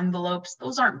on envelopes,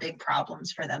 those aren't big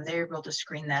problems for them. They're able to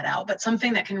screen that out. But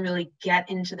something that can really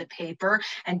get into the paper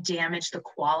and damage the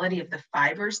quality of the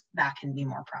fibers, that can be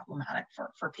more problematic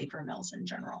for paper mills in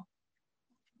general.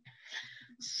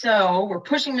 So we're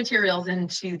pushing materials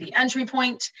into the entry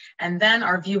point, and then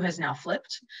our view has now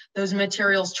flipped. Those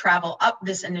materials travel up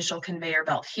this initial conveyor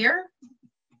belt here.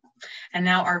 And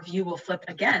now our view will flip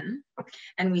again,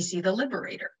 and we see the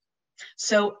liberator.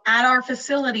 So at our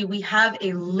facility, we have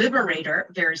a liberator,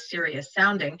 very serious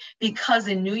sounding, because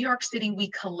in New York City,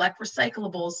 we collect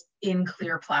recyclables in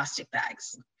clear plastic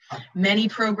bags. Many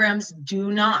programs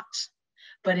do not,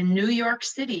 but in New York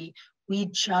City, we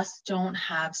just don't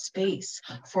have space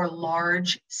for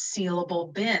large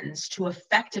sealable bins to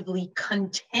effectively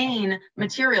contain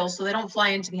materials so they don't fly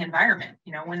into the environment,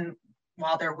 you know,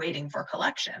 while they're waiting for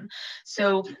collection.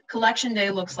 So collection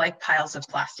day looks like piles of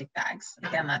plastic bags.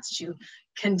 Again, that's to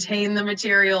contain the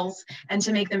materials and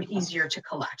to make them easier to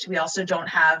collect. We also don't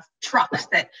have trucks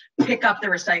that pick up the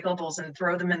recyclables and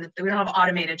throw them in. We don't have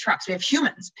automated trucks. We have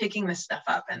humans picking this stuff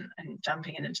up and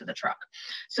dumping it into the truck.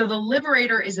 So the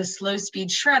liberator is a slow speed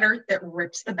shredder that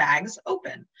rips the bags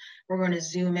open. We're going to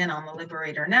zoom in on the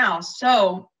liberator now.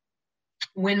 So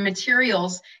when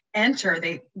materials enter,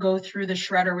 they go through the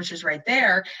shredder, which is right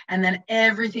there, and then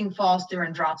everything falls through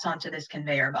and drops onto this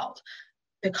conveyor belt.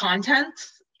 The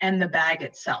contents and the bag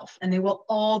itself, and they will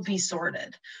all be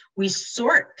sorted. We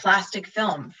sort plastic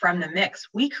film from the mix.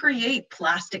 We create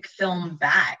plastic film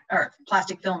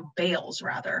plastic film bales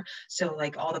rather. So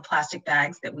like all the plastic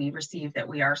bags that we receive that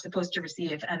we are supposed to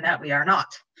receive and that we are not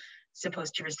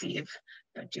supposed to receive,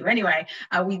 but do anyway.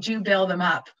 We do bale them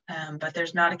up, but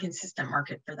there's not a consistent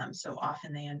market for them. So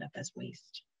often they end up as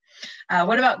waste.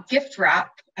 What about gift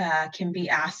wrap? Can be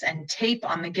asked, and tape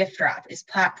on the gift wrap. Is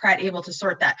Pratt able to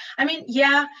sort that? I mean,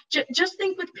 yeah, just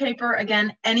think with paper,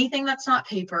 again, anything that's not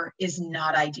paper is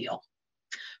not ideal.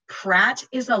 Pratt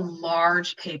is a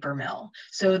large paper mill,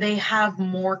 so they have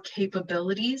more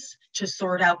capabilities to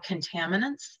sort out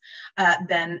contaminants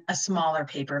than a smaller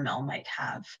paper mill might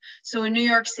have. So in New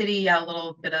York City, yeah, a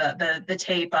little bit of the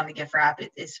tape on the gift wrap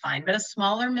is fine, but a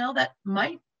smaller mill that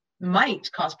might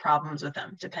cause problems with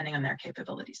them depending on their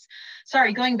capabilities.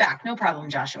 Sorry, going back, no problem,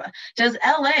 Joshua. Does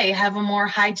LA have a more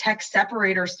high-tech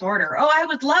separator sorter? Oh, I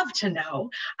would love to know.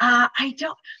 I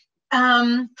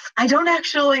don't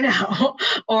actually know.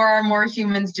 Or are more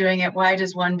humans doing it? Why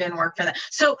does one bin work for that?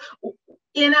 So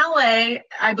in LA,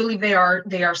 I believe they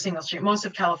are single stream. Most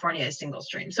of California is single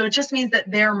stream. So it just means that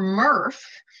their MRF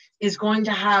is going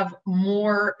to have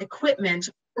more equipment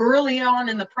early on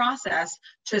in the process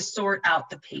to sort out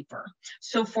the paper.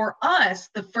 So for us,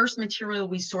 the first material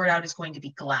we sort out is going to be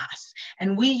glass,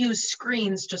 and we use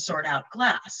screens to sort out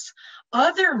glass.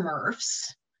 Other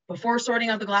MRFs, before sorting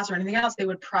out the glass or anything else, they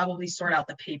would probably sort out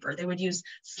the paper. They would use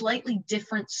slightly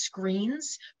different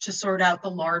screens to sort out the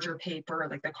larger paper,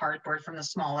 like the cardboard, from the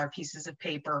smaller pieces of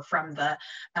paper, from the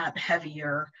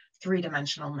heavier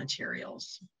three-dimensional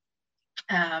materials.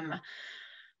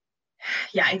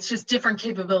 Yeah, it's just different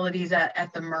capabilities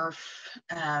at the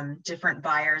MRF, different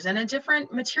buyers, and a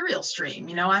different material stream.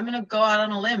 You know, I'm going to go out on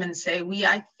a limb and say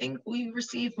I think we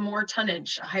receive more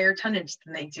tonnage, higher tonnage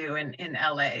than they do in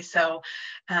LA. So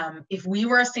if we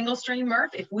were a single stream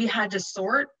MRF, if we had to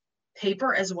sort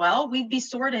paper as well, we'd be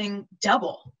sorting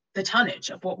double the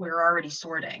tonnage of what we're already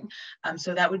sorting.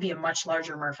 So that would be a much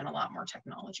larger MRF and a lot more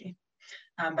technology.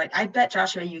 But I bet,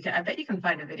 Joshua, I bet you can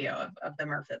find a video of the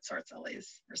MRF that sorts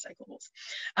LA's recyclables.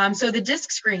 So the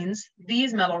disc screens,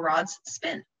 these metal rods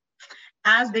spin.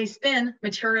 As they spin,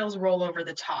 materials roll over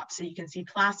the top. So you can see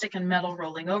plastic and metal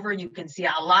rolling over. You can see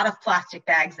a lot of plastic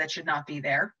bags that should not be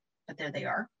there, but there they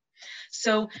are.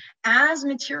 So as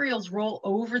materials roll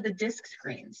over the disc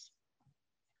screens,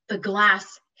 the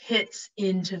glass hits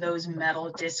into those metal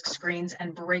disc screens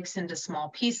and breaks into small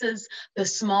pieces. The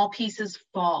small pieces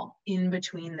fall in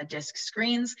between the disc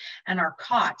screens and are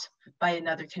caught by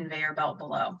another conveyor belt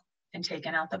below and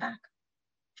taken out the back.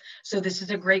 So this is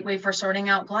a great way for sorting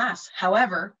out glass.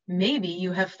 However, maybe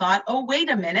you have thought, oh, wait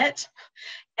a minute,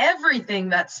 everything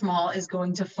that's small is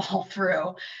going to fall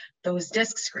through those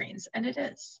disc screens, and it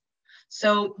is.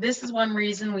 So this is one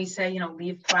reason we say, you know,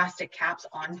 leave plastic caps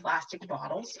on plastic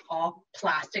bottles. All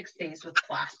plastic stays with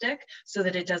plastic so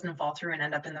that it doesn't fall through and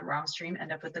end up in the wrong stream,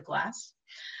 end up with the glass.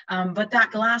 But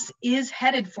that glass is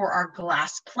headed for our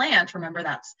glass plant. Remember,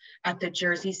 that's at the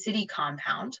Jersey City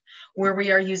compound where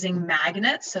we are using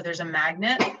magnets. So there's a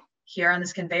magnet here on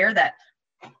this conveyor that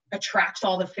attracts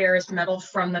all the ferrous metal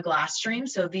from the glass stream.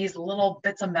 So these little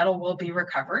bits of metal will be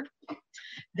recovered.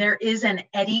 There is an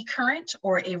eddy current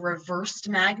or a reversed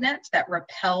magnet that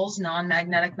repels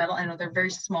non-magnetic metal. I know they're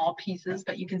very small pieces,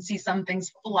 but you can see some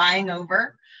things flying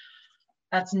over.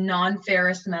 That's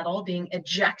non-ferrous metal being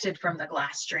ejected from the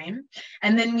glass stream.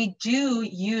 And then we do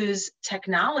use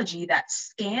technology that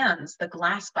scans the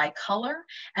glass by color,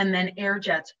 and then air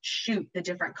jets shoot the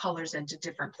different colors into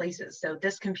different places. So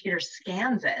this computer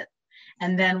scans it,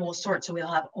 and then we'll sort, so we'll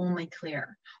have only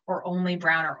clear or only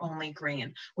brown or only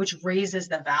green, which raises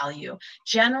the value.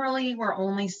 Generally, we're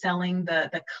only selling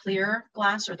the clear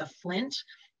glass or the flint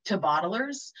to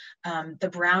bottlers. The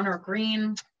brown or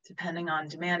green, depending on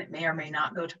demand, it may or may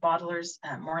not go to bottlers.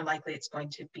 More likely it's going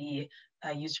to be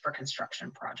used for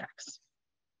construction projects.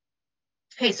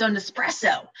 Okay, so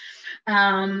Nespresso,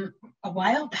 a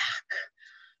while back,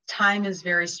 time is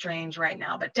very strange right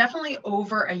now, but definitely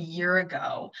over a year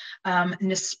ago,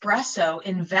 Nespresso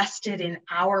invested in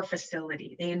our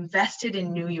facility. They invested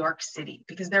in New York City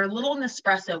because they're little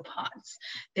Nespresso pods.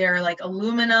 They're like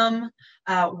aluminum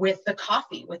with the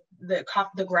coffee, with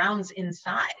the grounds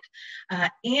inside.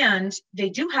 And they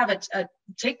do have a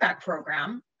take-back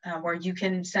program where you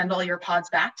can send all your pods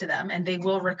back to them and they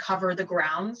will recover the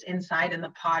grounds inside in the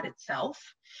pod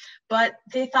itself. But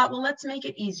they thought, well, let's make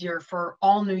it easier for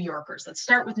all New Yorkers. Let's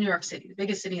start with New York City, the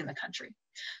biggest city in the country.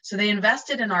 So they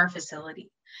invested in our facility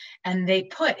and they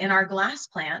put in our glass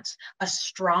plant a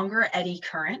stronger eddy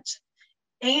current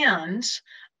and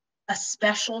a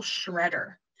special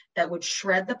shredder that would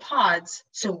shred the pods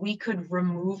so we could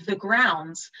remove the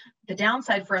grounds. The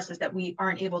downside for us is that we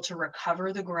aren't able to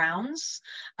recover the grounds.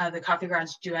 The coffee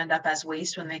grounds do end up as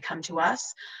waste when they come to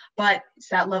us, but it's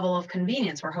that level of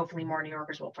convenience where hopefully more New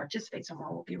Yorkers will participate, so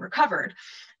more will be recovered.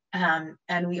 And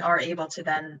we are able to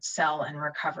then sell and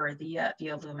recover the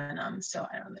aluminum. So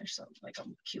I don't know, there's like a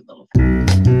cute little thing.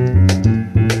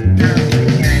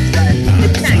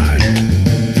 It's kind of cute.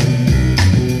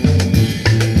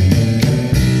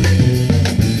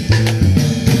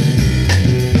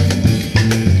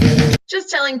 Just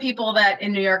telling people that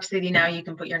in New York City now you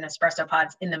can put your Nespresso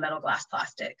pods in the metal glass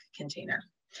plastic container.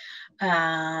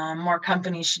 More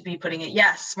companies should be putting it.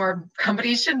 Yes, more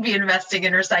companies should be investing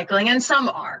in recycling, and some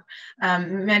are.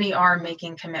 Many are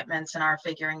making commitments and are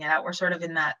figuring it out. We're sort of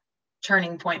in that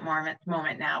turning point moment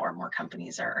now where more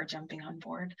companies are jumping on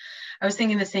board. I was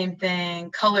thinking the same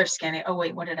thing. Color scanning. Oh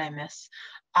wait, what did I miss?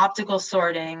 Optical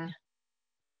sorting.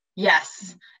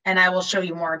 Yes, and I will show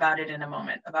you more about it in a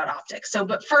moment, about optics. So,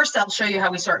 but first I'll show you how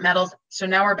we sort metals. So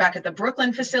now we're back at the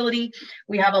Brooklyn facility.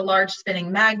 We have a large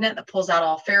spinning magnet that pulls out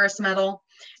all ferrous metal.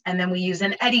 And then we use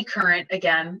an eddy current,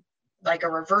 again, like a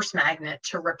reverse magnet,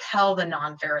 to repel the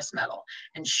non-ferrous metal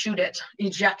and shoot it,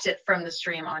 eject it from the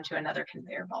stream onto another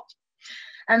conveyor belt.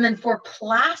 And then for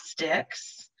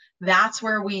plastics, That's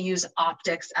where we use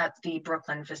optics at the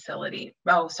Brooklyn facility.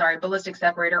 Oh, sorry, ballistic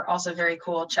separator, also very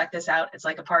cool. Check this out. It's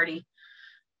like a party.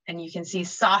 And you can see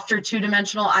softer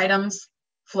two-dimensional items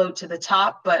float to the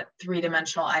top, but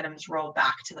three-dimensional items roll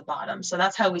back to the bottom. So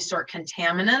that's how we sort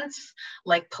contaminants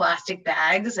like plastic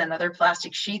bags and other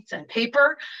plastic sheets and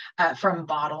paper from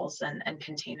bottles and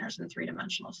containers and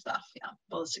three-dimensional stuff. Yeah,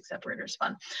 ballistic separator is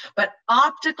fun. But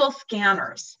optical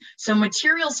scanners. So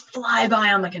materials fly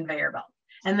by on the conveyor belt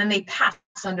and then they pass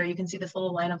under. You can see this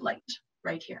little line of light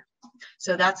right here.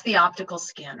 So that's the optical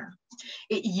scanner.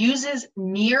 It uses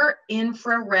near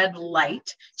infrared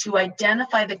light to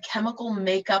identify the chemical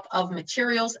makeup of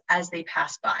materials as they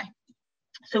pass by.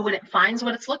 So when it finds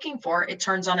what it's looking for, it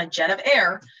turns on a jet of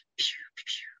air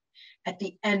at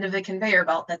the end of the conveyor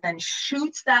belt that then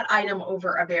shoots that item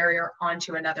over a barrier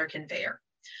onto another conveyor.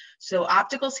 So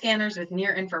optical scanners with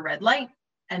near infrared light,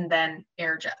 and then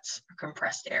air jets or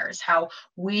compressed air is how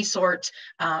we sort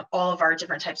all of our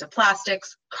different types of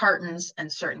plastics, cartons,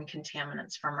 and certain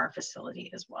contaminants from our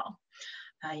facility as well.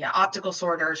 Yeah, optical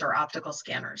sorters or optical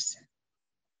scanners.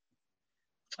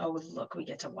 Oh, look, we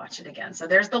get to watch it again. So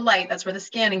there's the light, that's where the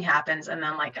scanning happens. And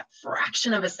then like a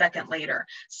fraction of a second later,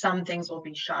 some things will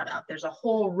be shot up. There's a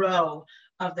whole row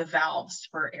of the valves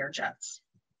for air jets.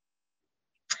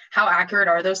 How accurate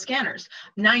are those scanners?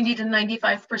 90 to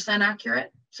 95%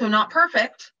 accurate, so not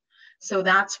perfect. So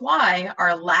that's why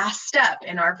our last step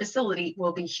in our facility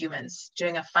will be humans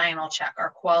doing a final check, our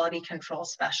quality control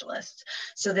specialists.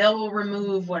 So they'll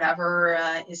remove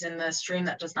whatever is in the stream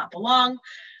that does not belong,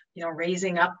 you know,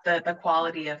 raising up the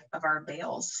quality of our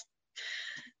bales.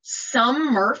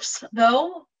 Some MRFs,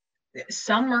 though,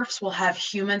 some MRFs will have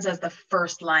humans as the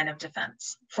first line of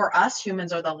defense. For us,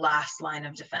 humans are the last line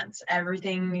of defense.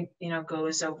 Everything, you know,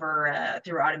 goes over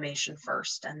through automation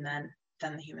first, and then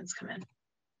the humans come in.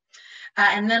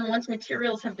 And then once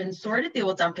materials have been sorted, they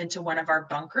will dump into one of our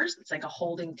bunkers. It's like a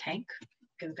holding tank,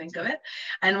 you can think of it.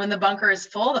 And when the bunker is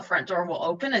full, the front door will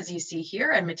open, as you see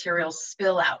here, and materials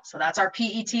spill out. So that's our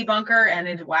PET bunker,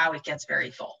 and wow, it gets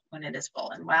very full when it is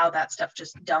full. And wow, that stuff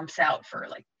just dumps out for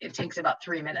like, it takes about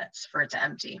 3 minutes for it to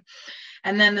empty.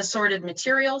 And then the sorted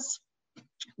materials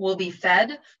will be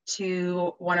fed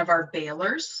to one of our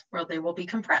balers where they will be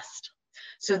compressed.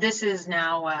 So this is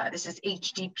now, this is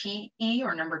HDPE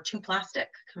or number 2 plastic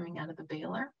coming out of the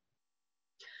baler.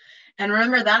 And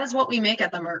remember, that is what we make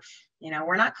at the MRF. You know,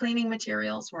 we're not cleaning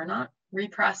materials, we're not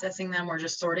reprocessing them, we're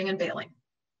just sorting and baling.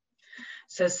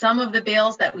 So some of the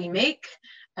bales that we make,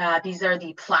 these are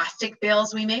the plastic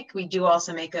bales we make. We do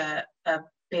also make a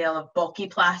bale of bulky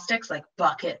plastics like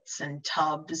buckets and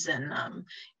tubs and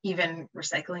even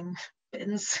recycling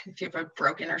bins. If you have a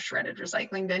broken or shredded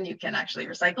recycling bin, you can actually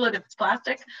recycle it if it's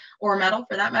plastic or metal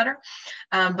for that matter.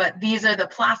 But these are the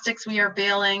plastics we are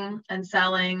baling and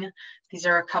selling. These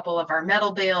are a couple of our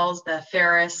metal bales, the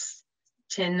ferrous,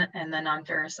 tin, and the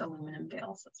non-ferrous aluminum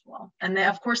bales as well. And they,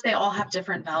 of course, they all have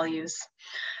different values.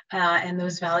 And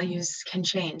those values can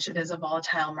change. It is a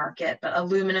volatile market, but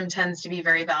aluminum tends to be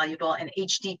very valuable, and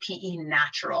HDPE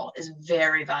natural is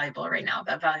very valuable right now.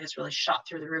 That value has really shot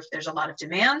through the roof. There's a lot of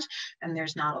demand and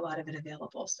there's not a lot of it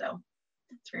available. So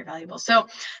it's very valuable. So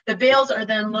the bales are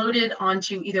then loaded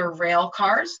onto either rail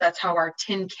cars. That's how our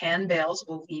tin can bales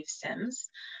will leave Sims.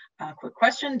 Quick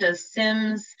question, does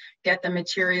Sims get the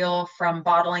material from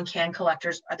bottle and can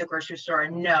collectors at the grocery store?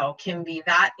 No, Kimby,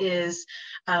 that is,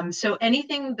 so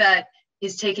anything that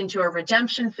is taken to a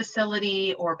redemption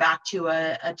facility or back to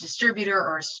a distributor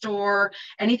or a store,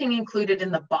 anything included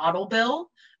in the bottle bill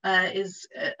is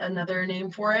another name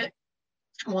for it,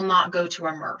 will not go to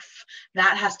a MRF.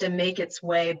 That has to make its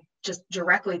way just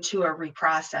directly to a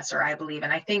reprocessor, I believe.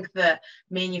 And I think the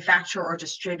manufacturer or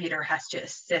distributor has to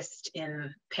assist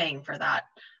in paying for that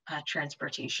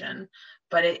transportation.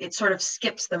 But it sort of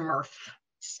skips the MRF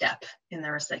step in the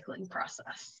recycling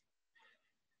process.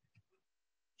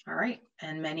 All right,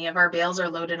 and many of our bales are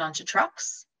loaded onto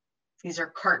trucks. These are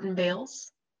carton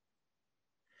bales.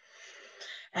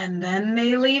 And then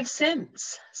they leave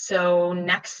Sims. So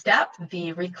next step,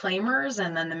 the reclaimers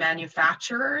and then the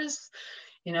manufacturers,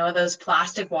 you know, those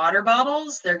plastic water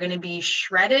bottles, they're going to be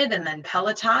shredded and then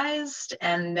pelletized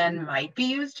and then might be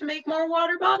used to make more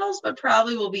water bottles, but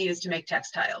probably will be used to make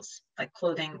textiles like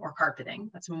clothing or carpeting.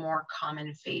 That's a more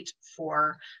common fate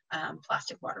for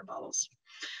plastic water bottles.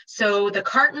 So the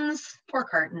cartons, poor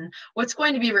carton, what's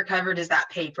going to be recovered is that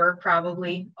paper,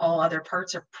 probably. All other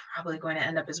parts are probably going to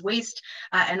end up as waste.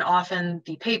 And often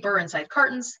the paper inside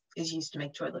cartons is used to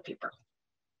make toilet paper.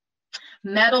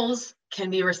 Metals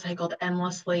can be recycled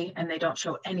endlessly and they don't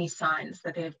show any signs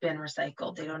that they have been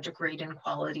recycled. They don't degrade in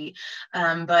quality,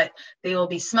 but they will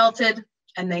be smelted,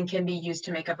 and then can be used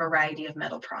to make a variety of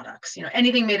metal products. You know,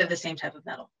 anything made of the same type of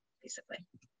metal, basically.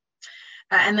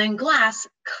 And then glass,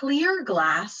 clear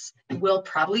glass will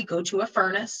probably go to a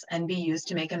furnace and be used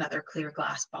to make another clear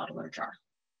glass bottle or jar.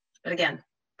 But again,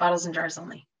 bottles and jars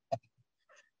only.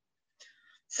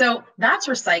 So that's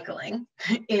recycling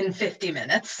in 50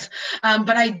 minutes.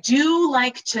 But I do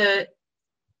like to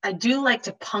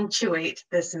punctuate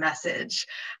this message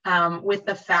with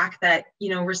the fact that, you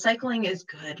know, recycling is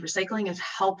good. Recycling is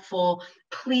helpful.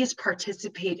 Please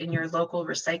participate in your local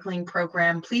recycling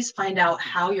program. Please find out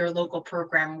how your local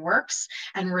program works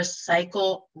and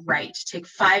recycle right. Take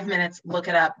 5 minutes, look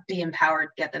it up, be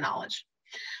empowered, get the knowledge.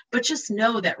 But just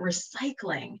know that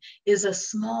recycling is a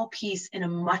small piece in a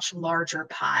much larger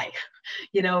pie.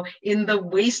 You know, in the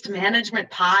waste management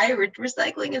pie,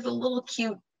 recycling is a little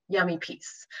cute, yummy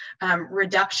piece.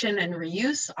 Reduction and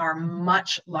reuse are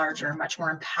much larger, much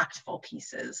more impactful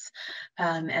pieces.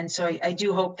 And so I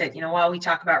do hope that, you know, while we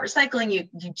talk about recycling,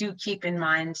 you do keep in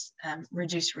mind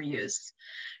reduce, reuse.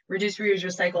 Reduce, reuse,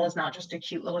 recycle is not just a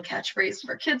cute little catchphrase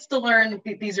for kids to learn.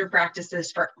 These are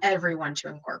practices for everyone to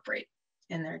incorporate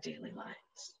in their daily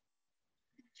lives.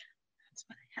 That's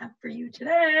what I have for you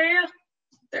today. If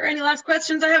there are any last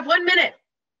questions, I have 1 minute,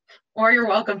 or you're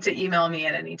welcome to email me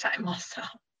at any time also.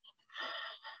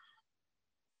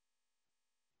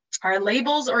 Are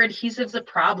labels or adhesives a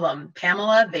problem?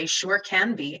 Pamela, they sure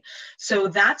can be. So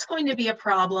that's going to be a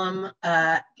problem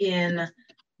in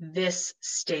this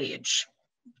stage.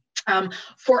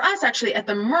 For us, actually, at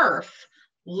the MRF,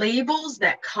 labels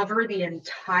that cover the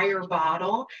entire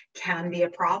bottle can be a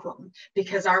problem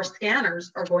because our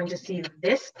scanners are going to see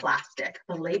this plastic,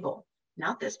 the label,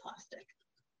 not this plastic.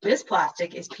 This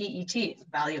plastic is PET,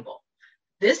 valuable.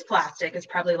 This plastic is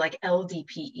probably like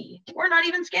LDPE. We're not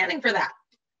even scanning for that.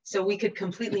 So we could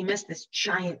completely miss this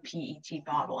giant PET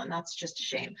bottle, and that's just a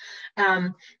shame.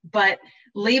 But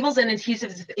labels and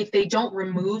adhesives, if they don't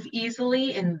remove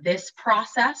easily in this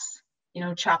process, you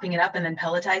know, chopping it up and then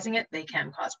pelletizing it, they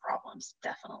can cause problems,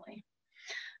 definitely.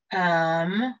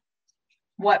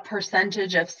 What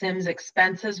percentage of Sim's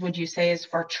expenses would you say is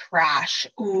for trash?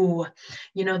 Ooh,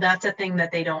 you know, that's a thing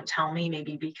that they don't tell me,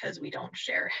 maybe because we don't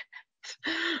share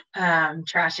it.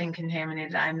 Trash and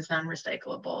contaminated items,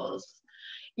 non-recyclables.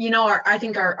 You know, I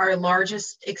think our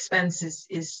largest expense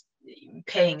is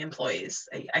paying employees,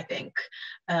 I think,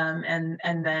 and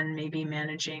then maybe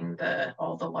managing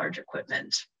all the large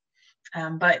equipment.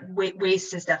 But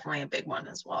waste is definitely a big one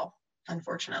as well,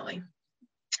 unfortunately.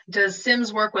 Does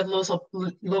Sims work with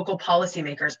local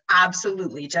policymakers?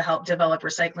 Absolutely, to help develop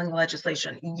recycling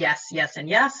legislation. Yes, yes, and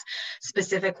yes.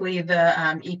 Specifically the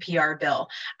EPR bill.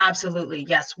 Absolutely,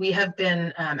 yes. We have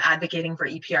been advocating for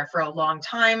EPR for a long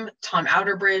time. Tom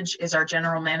Outerbridge is our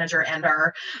general manager and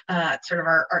our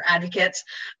our advocate.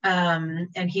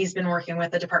 And he's been working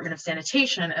with the Department of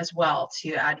Sanitation as well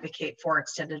to advocate for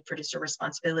extended producer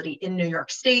responsibility in New York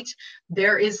State.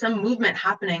 There is some movement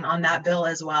happening on that bill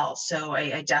as well. So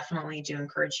I definitely do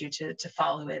encourage you to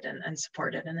follow it and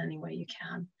support it in any way you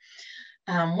can.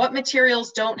 What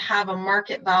materials don't have a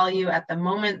market value at the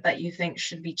moment that you think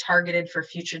should be targeted for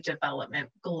future development?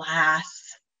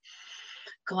 Glass.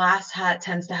 Glass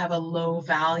tends to have a low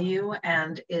value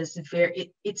and is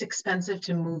it's expensive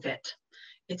to move it.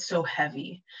 It's so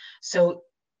heavy. So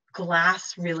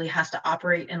glass really has to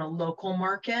operate in a local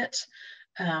market.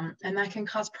 And that can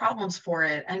cause problems for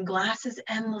it. And glass is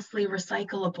endlessly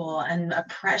recyclable and a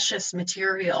precious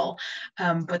material.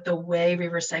 But the way we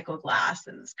recycle glass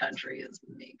in this country is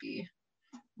maybe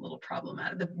a little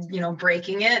problematic.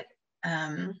 Breaking it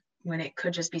when it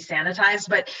could just be sanitized.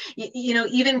 But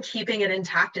even keeping it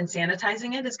intact and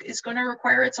sanitizing it is going to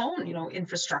require its own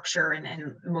infrastructure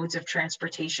and modes of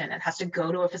transportation. It has to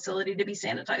go to a facility to be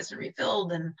sanitized and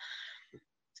refilled, and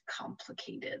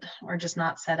complicated or just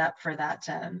not set up for that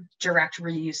direct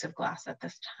reuse of glass at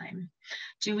this time.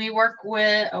 Do we work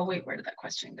with, oh wait, where did that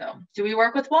question go? Do we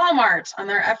work with Walmart on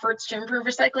their efforts to improve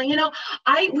recycling?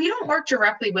 We don't work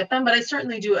directly with them, but I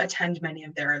certainly do attend many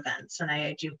of their events, and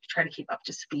I do try to keep up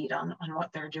to speed on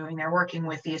what they're doing. They're working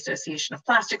with the Association of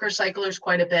Plastic Recyclers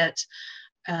quite a bit.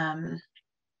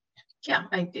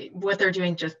 What they're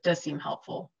doing just does seem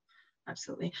helpful.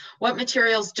 Absolutely. What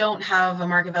materials don't have a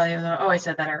market value? Oh, I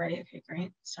said that already. Okay,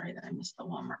 great. Sorry that I missed the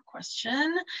Walmart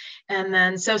question. And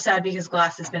then so sad because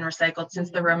glass has been recycled since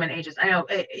the Roman ages. I know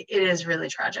it is really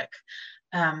tragic.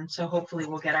 So hopefully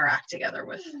we'll get our act together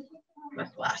with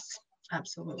glass.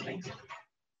 Absolutely.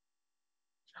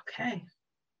 Okay.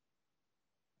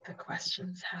 The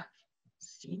questions have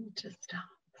seemed to stop.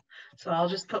 So I'll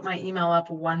just put my email up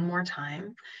one more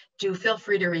time. Do feel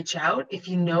free to reach out. If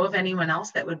you know of anyone else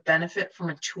that would benefit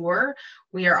from a tour,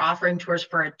 we are offering tours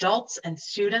for adults and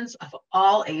students of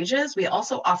all ages. We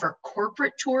also offer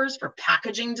corporate tours for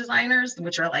packaging designers,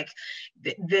 which are like,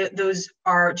 those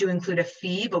do include a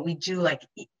fee, but we do like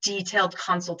detailed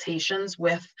consultations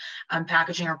with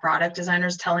packaging or product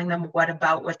designers, telling them what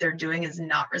about what they're doing is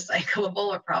not recyclable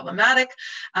or problematic.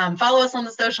 Follow us on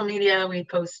the social media. We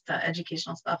post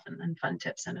educational stuff and fun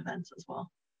tips and events as well.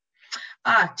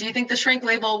 Do you think the shrink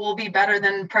label will be better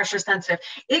than pressure sensitive?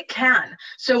 It can.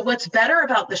 So what's better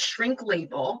about the shrink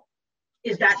label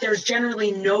is that there's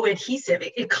generally no adhesive.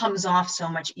 It comes off so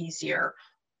much easier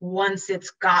once it's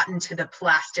gotten to the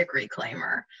plastic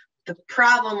reclaimer. The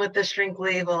problem with the shrink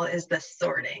label is the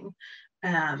sorting.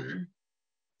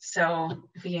 So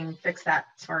if we can fix that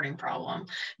sorting problem.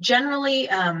 Generally,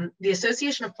 the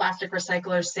Association of Plastic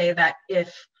Recyclers say that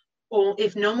if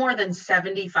no more than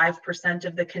 75%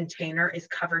 of the container is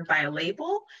covered by a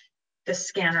label, the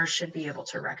scanner should be able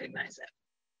to recognize it.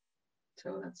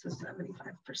 So that's the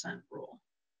 75% rule.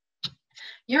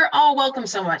 You're all welcome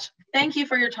so much. Thank you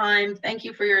for your time. Thank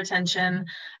you for your attention.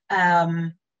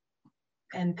 And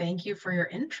thank you for your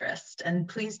interest. And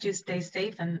please do stay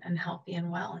safe and healthy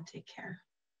and well, and take care.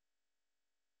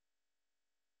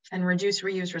 And reduce,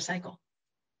 reuse, recycle.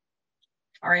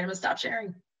 All right, I'm gonna stop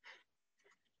sharing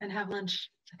and have lunch.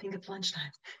 I think it's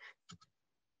lunchtime.